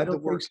the don't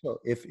think work. so.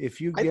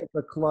 If you I, give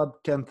the club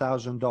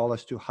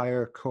 $10,000 to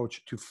hire a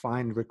coach to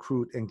find,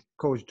 recruit, and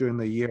coach during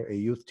the year a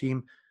youth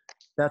team,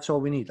 that's all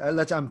we need.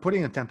 I'm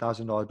putting in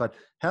 $10,000, but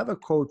have a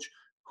coach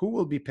who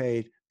will be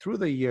paid through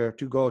the year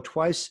to go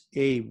twice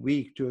a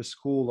week to a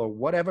school or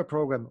whatever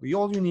program.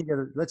 All you need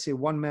is, let's say,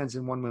 one men's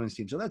and one women's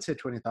team. So let's say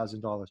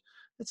 $20,000.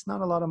 That's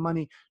not a lot of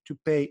money to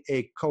pay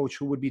a coach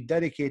who would be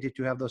dedicated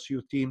to have those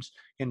youth teams,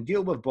 can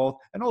deal with both,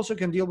 and also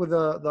can deal with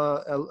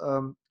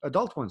the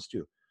adult ones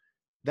too.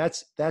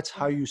 That's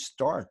how you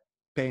start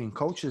paying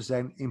coaches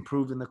and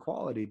improving the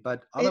quality.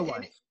 But and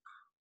otherwise,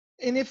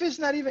 and if it's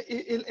not even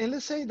and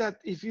let's say that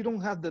if you don't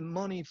have the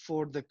money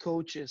for the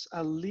coaches,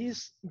 at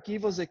least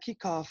give us a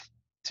kickoff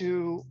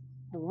to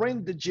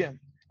rent the gym.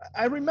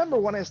 I remember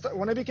when I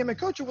became a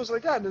coach, it was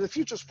like that, the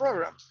futures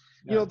program.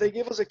 You yeah, know, they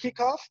give us a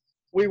kickoff,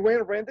 we went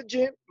and rent the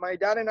gym, my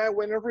dad and I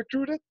went and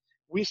recruited,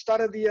 we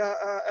started the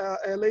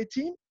LA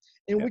team,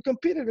 and yeah. we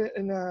competed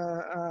and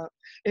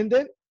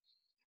then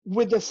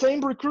with the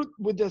same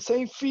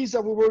fees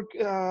that we were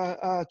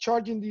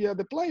charging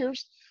the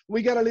players,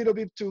 we got a little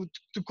bit to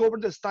cover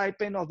the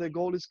stipend of the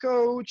goalies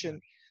coach,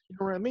 and you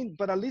know what I mean.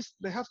 But at least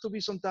there has to be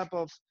some type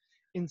of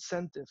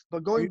incentive.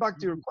 But going back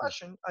to your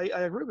question,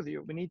 I agree with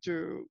you. We need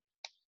to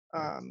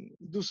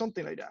do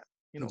something like that.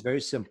 You It's know,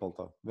 very simple,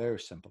 though. Very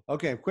simple.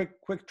 Okay,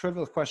 quick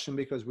trivial question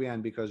because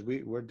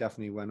we're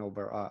definitely went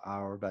over our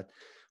hour. But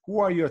who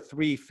are your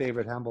 3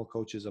 favorite handball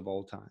coaches of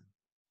all time?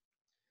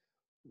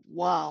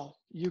 wow,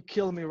 you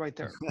kill me right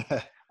there.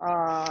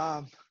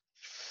 Um,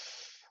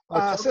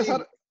 Tell me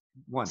Cesar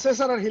one.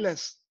 Cesar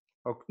Argiles.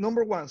 Okay.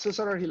 Number one,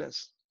 Cesar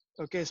Argiles.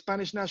 Okay,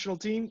 Spanish national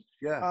team.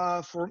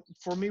 Yeah. For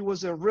me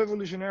was a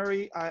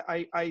revolutionary.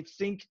 I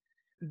think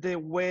the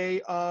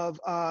way of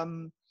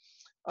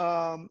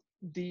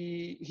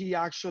he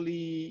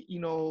actually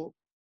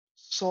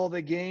saw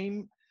the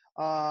game,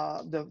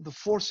 the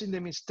forcing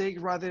the mistake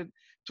rather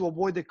to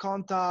avoid the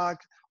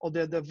contact, or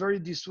the very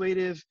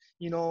dissuasive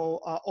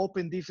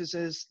open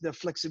defenses, the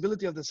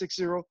flexibility of the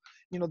 6-0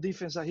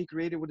 defense that he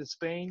created with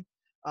Spain,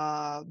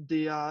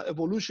 the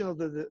evolution of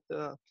the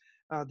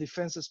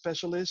defense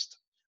specialist.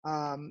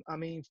 I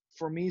mean,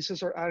 for me,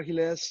 Cesar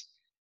Argiles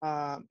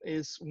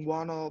is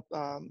one of,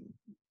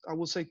 I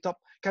would say, top.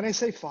 Can I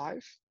say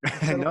 5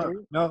 instead of No, 3?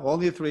 no,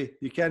 only 3.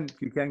 You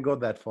can't go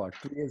that far.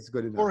 3 is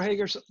good enough.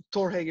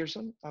 Thor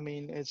Hagerson. I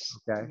mean, it's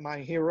Okay.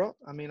 my hero.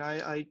 I mean,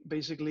 I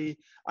basically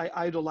I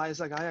idolize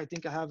that guy. I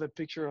think I have a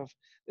picture of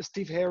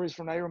Steve Harris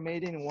from Iron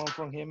Maiden and one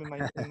from him in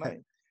my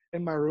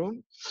in my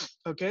room.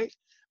 Okay.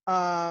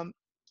 Um,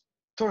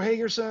 Thor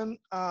Hagerson,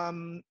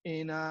 and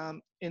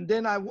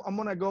then I'm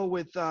gonna go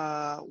with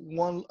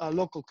one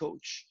local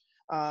coach,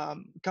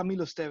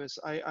 Camilo Esteves.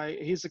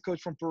 He's a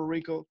coach from Puerto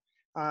Rico.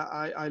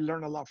 I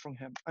learned a lot from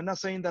him. I'm not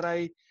saying that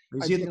Is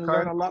I he the didn't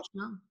learn current a lot. coach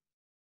now?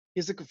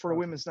 He's for the Okay.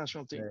 women's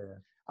national Yeah, team.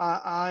 yeah.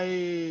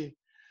 I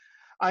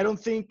I don't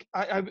think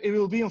it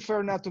will be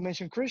unfair not to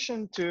mention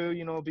Christian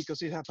too, because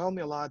he have helped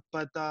me a lot.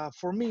 But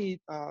for me,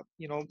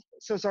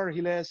 Cesar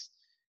Giles,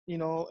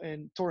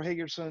 and Thor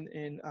Hagerson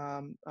and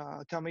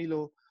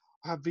Camilo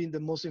have been the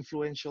most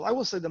influential. I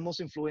would say the most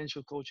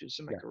influential coaches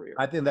in my Yeah. career.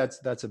 I think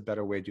that's a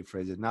better way to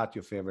phrase it. Not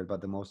your favorite, but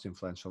the most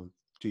influential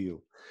to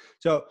you.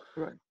 So,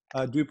 Right.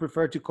 do you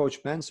prefer to coach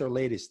men's or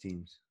ladies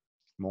teams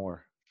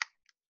more?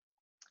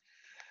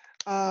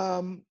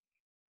 Um,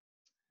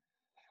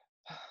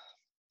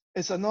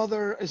 it's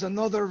another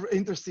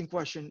interesting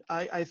question.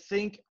 I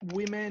think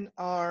women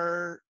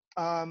are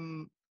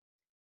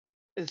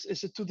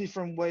it's a two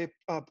different way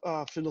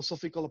of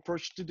philosophical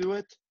approach to do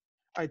it.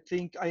 I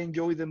think I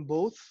enjoy them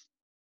both.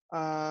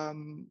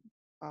 Um,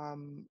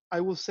 I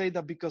will say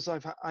that because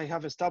I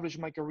have established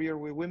my career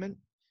with women.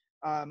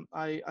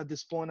 I At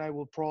this point I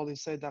will probably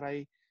say that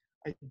I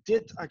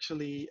did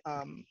actually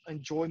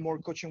enjoy more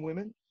coaching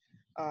women,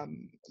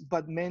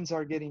 but men's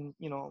are getting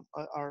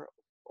are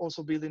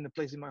also building a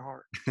place in my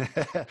heart.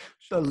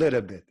 So a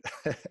little bit.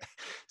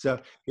 So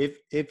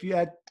if you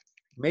had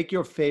make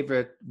your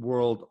favorite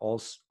world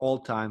all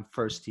time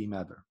first team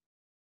ever.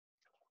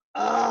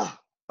 Ah,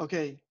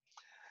 okay.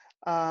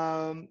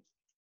 Um,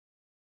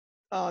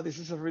 this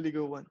is a really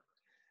good one.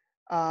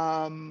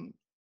 Um,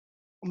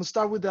 I'm gonna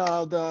start with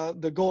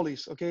the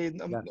goalies. Okay,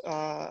 Yes.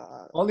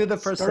 Only the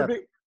first seven.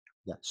 Starvik.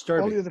 Yeah.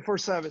 Sturvik. Only the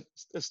first seven.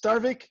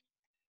 Starvik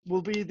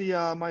will be the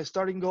my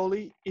starting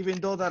goalie, even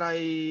though that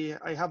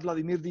I have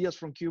Vladimir Diaz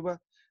from Cuba,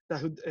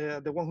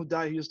 the one who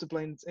died, who used to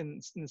play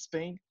in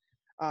Spain.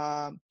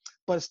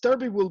 But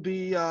Starvik will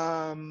be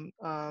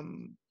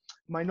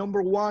my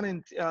number one,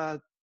 and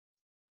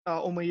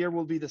Omeyer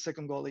will be the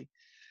second goalie.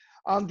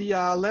 On the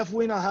left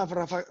wing, I have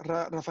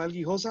Rafael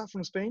Guijosa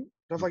from Spain.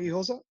 Rafa Okay.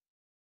 Guijosa.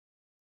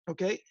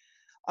 Okay.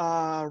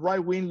 Right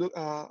wing,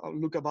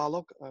 Luka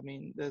Balog. I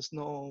mean, there's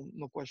no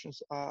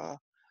questions.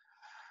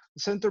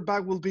 Center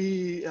back will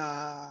be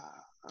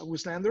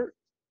Wislander.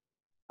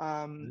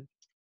 Um,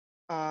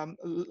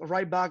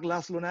 right back,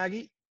 Laszlo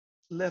Nagy.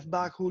 Left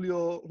back,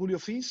 Julio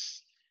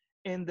Fis.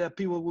 And the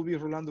pivot will be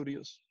Rolando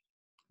Rios.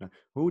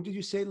 Who did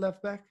you say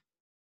left back?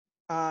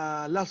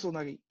 Laszlo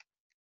Nagy.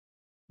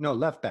 No,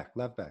 left back.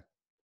 Left back.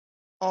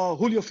 Oh,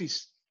 Julio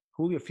Fis.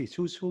 Julio Fis.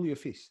 Who's Julio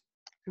Fis?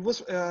 He was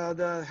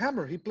the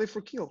Hammer. He played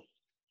for Kiel.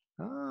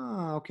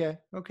 Ah, okay.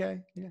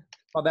 Okay. Yeah.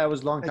 Well, that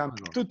was a long Like time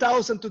ago.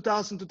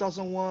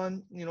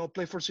 2001,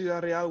 played for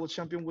Ciudad Real, was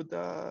champion with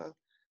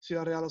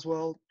Ciudad Real as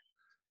well.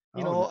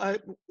 Oh, no.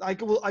 I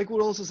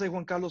could also say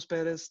Juan Carlos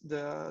Perez,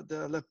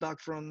 the left back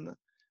from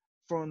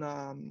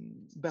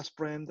Best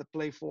Brand, that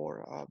played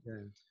Yeah.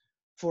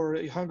 for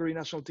a Hungary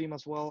national team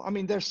as well. I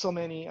mean, there's so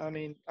many. I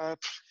mean,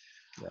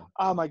 Yeah.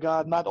 oh my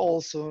God, Matt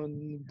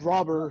Olson,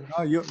 Robert.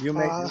 No, you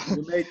made Uh,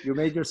 you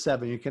made your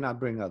seven. You cannot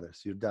bring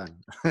others. You're done.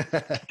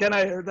 can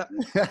I?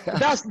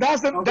 That's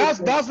the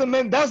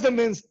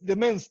Okay.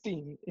 men's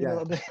team.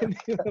 Yeah.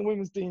 The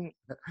women's team.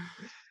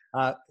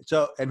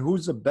 And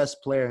who's the best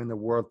player in the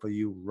world for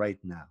you right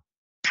now?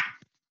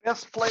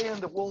 Best player in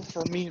the world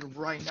for me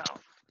right now.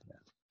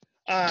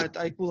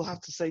 I will have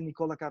to say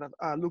Nikola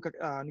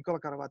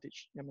Karabatic.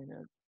 I mean,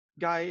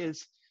 guy is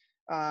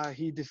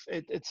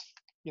it's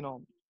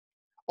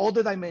all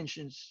the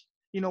dimensions.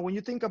 When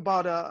you think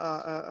about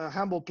a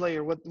handball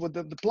player with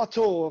the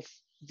plateau of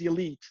the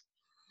elite,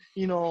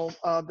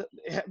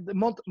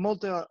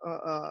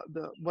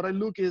 what I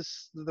look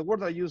is the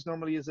word I use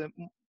normally is a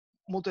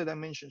multi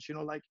dimensions.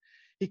 Like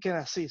he can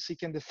assist, he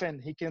can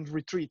defend, he can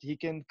retreat, he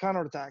can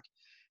counterattack,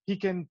 he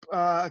can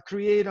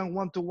create a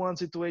one-to-one Yeah.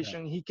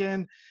 situation, he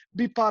can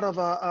be part of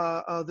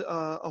the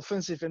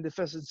offensive and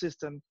defensive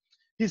system.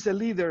 He's a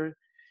leader.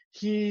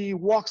 He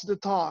walks the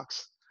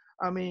talks.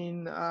 I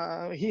mean,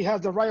 he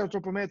has the right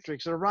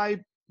anthropometrics, the right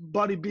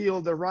body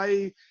build, the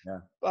right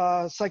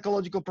Yeah.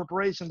 psychological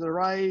preparation, the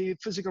right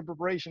physical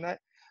preparation.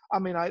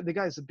 The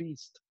guy is a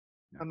beast.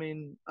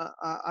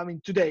 Yeah.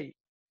 Today,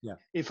 Yeah.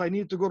 if I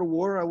need to go to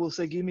war, I will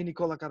say, give me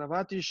Nikola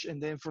Karabatic,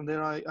 and then from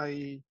there,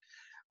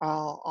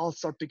 I'll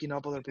start picking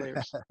up other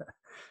players.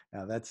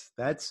 Yeah,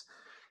 that's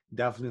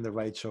definitely the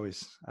right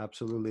choice.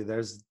 Absolutely.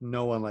 There's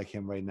no one like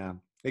him right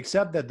now.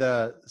 Except that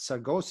the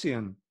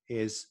Sargosian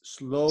is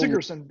slowly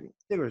Sigerson,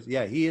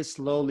 yeah, he is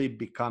slowly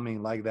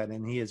becoming like that.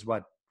 And he is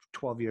what,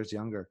 12 years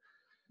younger.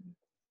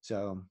 So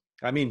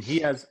I mean, he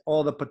has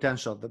all the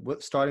potential,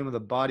 starting with the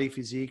body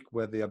physique,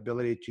 with the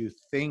ability to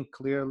think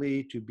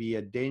clearly, to be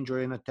a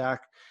danger in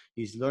attack.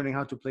 He's learning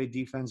how to play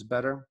defense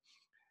better.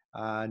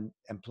 And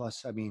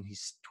plus, I mean,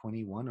 he's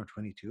 21 or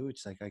 22.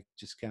 It's like, I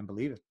just can't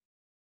believe it.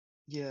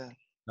 yeah.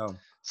 No.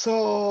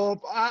 So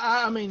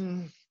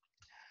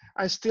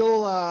I still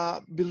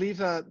believe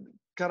that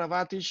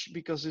Karabatic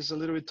because he's a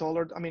little bit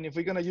taller. I mean, if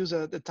we're gonna use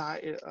the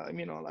tie,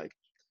 like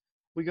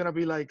we're gonna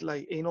be like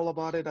anal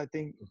about it. I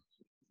think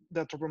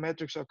the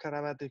trigonometrics of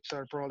Karavatics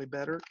are probably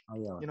better.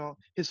 Oh, yeah.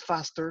 He's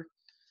faster.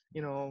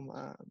 You know,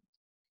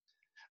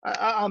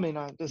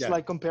 it's Yeah.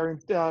 like comparing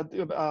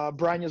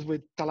Branyas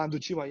with Talandu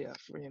Chivayev.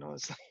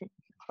 It's like,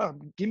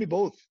 give me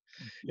both.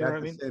 You know At what I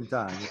the mean? same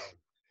time.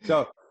 Yeah. So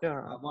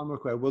Yeah. one more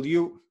question. Will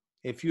you,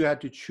 if you had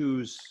to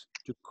choose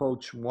to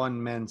coach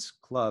one men's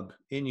club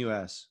in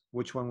US,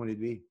 which one would it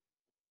be?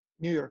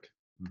 New York.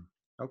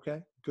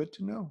 Okay. Good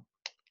to know.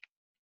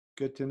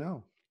 Good to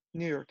know.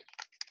 New York.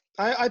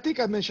 I think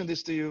I mentioned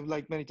this to you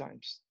like many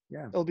times.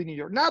 Yeah. It'll be New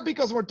York. Not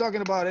because we're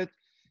talking about it.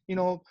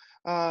 It'll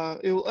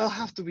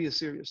have to be a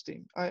serious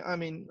team. I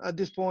mean, at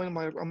this point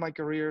in my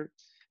career,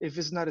 if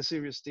it's not a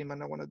serious team, I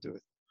don't want to do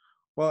it.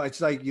 Well, it's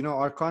like,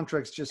 our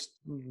contracts just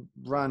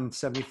run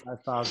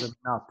 75,000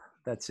 up.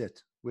 That's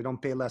it. We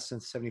don't pay less than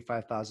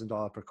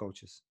 $75,000 per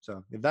coaches.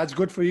 So if that's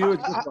good for you,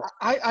 it's good for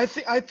I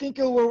think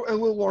it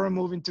will warrant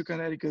moving to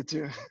Connecticut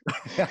too.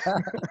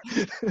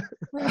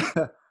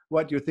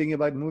 What, you're thinking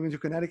about moving to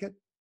Connecticut?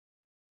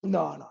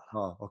 No.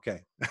 Oh,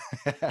 okay.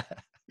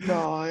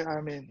 No,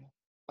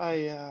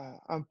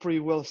 I'm pretty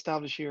well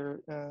established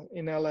here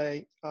in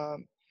LA.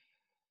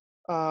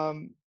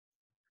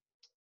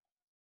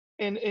 And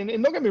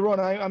don't get me wrong,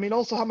 I mean,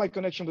 also have my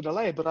connection with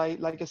LA, but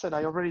like I said,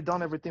 I already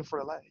done everything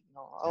for LA.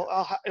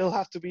 It'll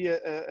have to be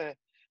an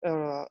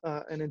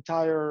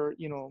entire,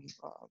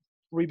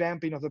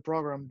 revamping of the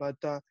program. But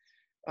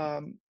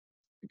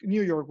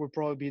New York would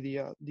probably be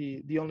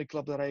the only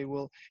club that I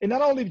will, and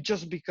not only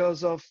just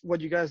because of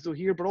what you guys do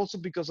here, but also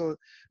because of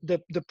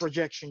the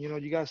projection.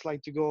 You guys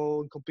like to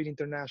go and compete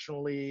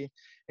internationally,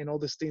 and all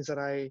these things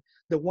that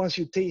once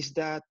you taste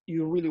that,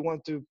 you really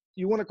want to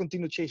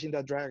continue chasing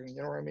that dragon.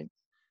 You know what I mean?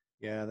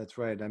 Yeah, that's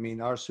right. I mean,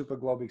 our Super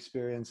Globe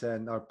experience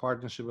and our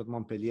partnership with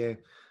Montpellier,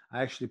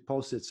 I actually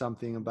posted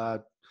something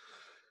about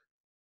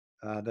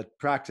that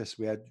practice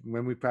we had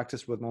when we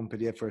practiced with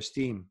Montpellier first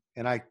team.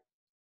 And I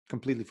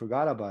completely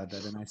forgot about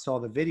that. And I saw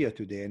the video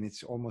today, and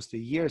it's almost a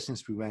year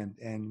since we went,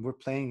 and we're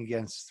playing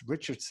against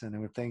Richardson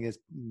and we're playing against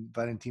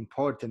Valentin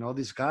Port and all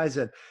these guys.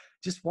 And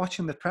just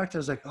watching the practice, I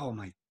was like, oh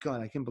my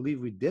God, I can't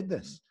believe we did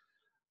this.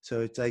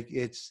 So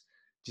it's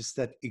just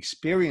that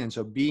experience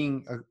of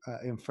being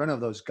in front of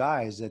those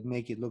guys that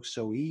make it look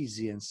so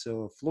easy and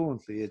so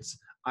fluently.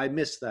 I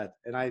miss that.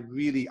 And I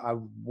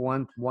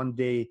want one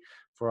day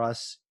for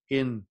us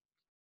in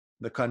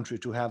the country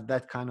to have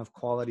that kind of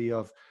quality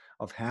of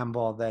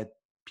handball that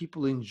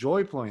people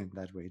enjoy playing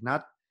that way,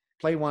 not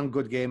play one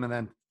good game and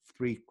then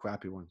three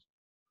crappy ones.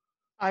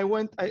 I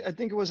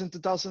think it was in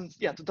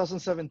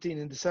 2017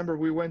 in December.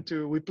 We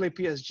played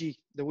PSG,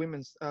 the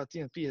women's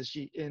team at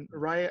PSG, and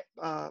right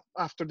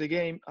after the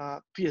game,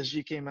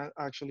 PSG came out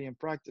actually in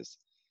practice,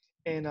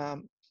 and I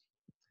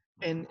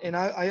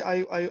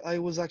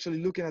was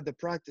actually looking at the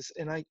practice,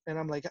 and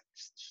I'm like,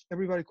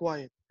 everybody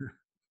quiet.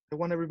 I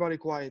want everybody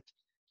quiet.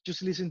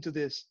 Just listen to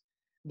this.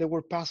 They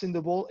were passing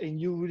the ball,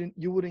 and you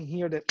wouldn't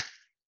hear that.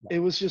 It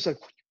was just like.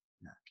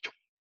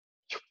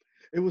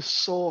 It was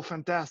so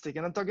fantastic.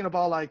 And I'm talking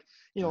about like,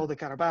 the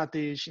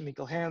Karabatic,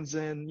 Mikkel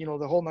Hansen,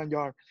 the whole 9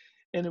 yard.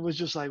 And it was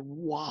just like,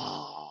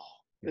 wow,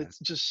 Yeah. It's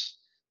just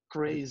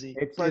crazy.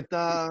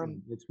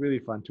 It's really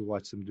fun to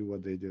watch them do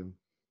what they do.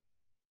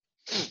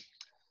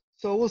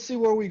 So we'll see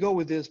where we go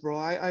with this, bro.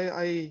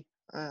 I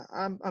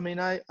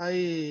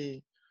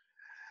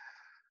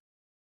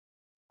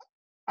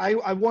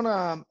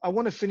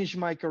wanna finish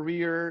my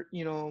career,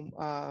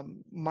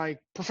 my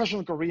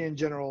professional career in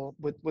general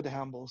with the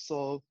handball.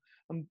 So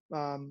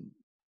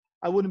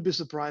I wouldn't be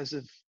surprised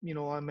if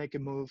I make a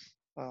move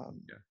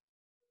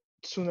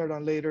sooner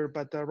than later.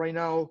 But right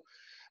now,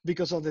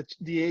 because of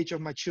the age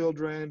of my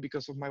children,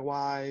 because of my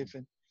wife,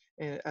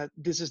 and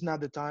this is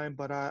not the time.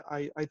 But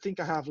I think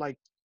I have like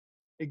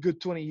a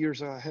good 20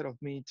 years ahead of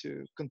me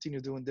to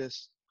continue doing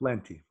this.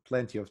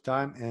 Plenty of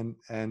time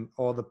and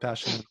all the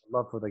passion and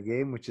love for the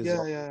game, which is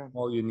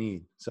all you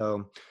need.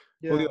 So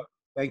Julio,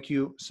 thank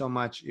you so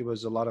much. It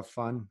was a lot of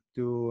fun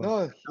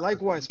No,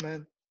 likewise,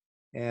 man.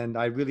 And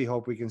I really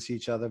hope we can see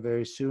each other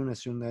very soon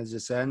as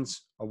this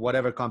ends, or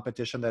whatever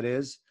competition that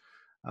is.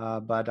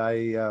 But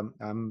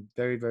I'm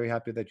very, very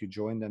happy that you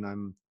joined, and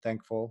I'm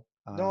thankful.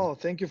 No,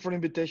 thank you for the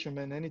invitation,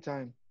 man.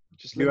 Anytime.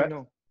 Just let me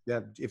know.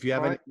 Yeah, if you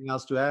have anything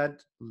else to add,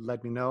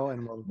 let me know,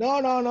 and we'll.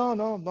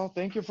 No.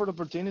 Thank you for the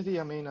opportunity.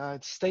 I mean,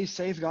 stay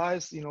safe,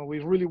 guys. We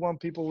really want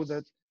people with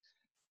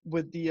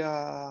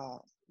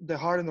the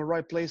heart in the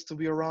right place to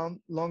be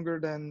around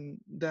longer than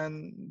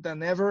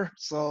ever.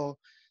 So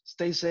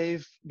stay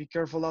safe. Be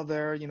careful out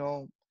there.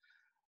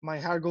 My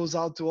heart goes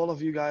out to all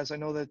of you guys. I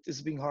know that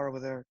it's being hard over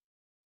there.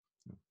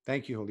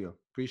 Thank you, Julio.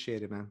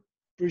 Appreciate it, man.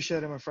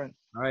 Appreciate it, my friend.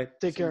 All right.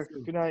 Take care.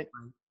 Good night.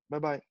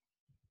 Bye-bye.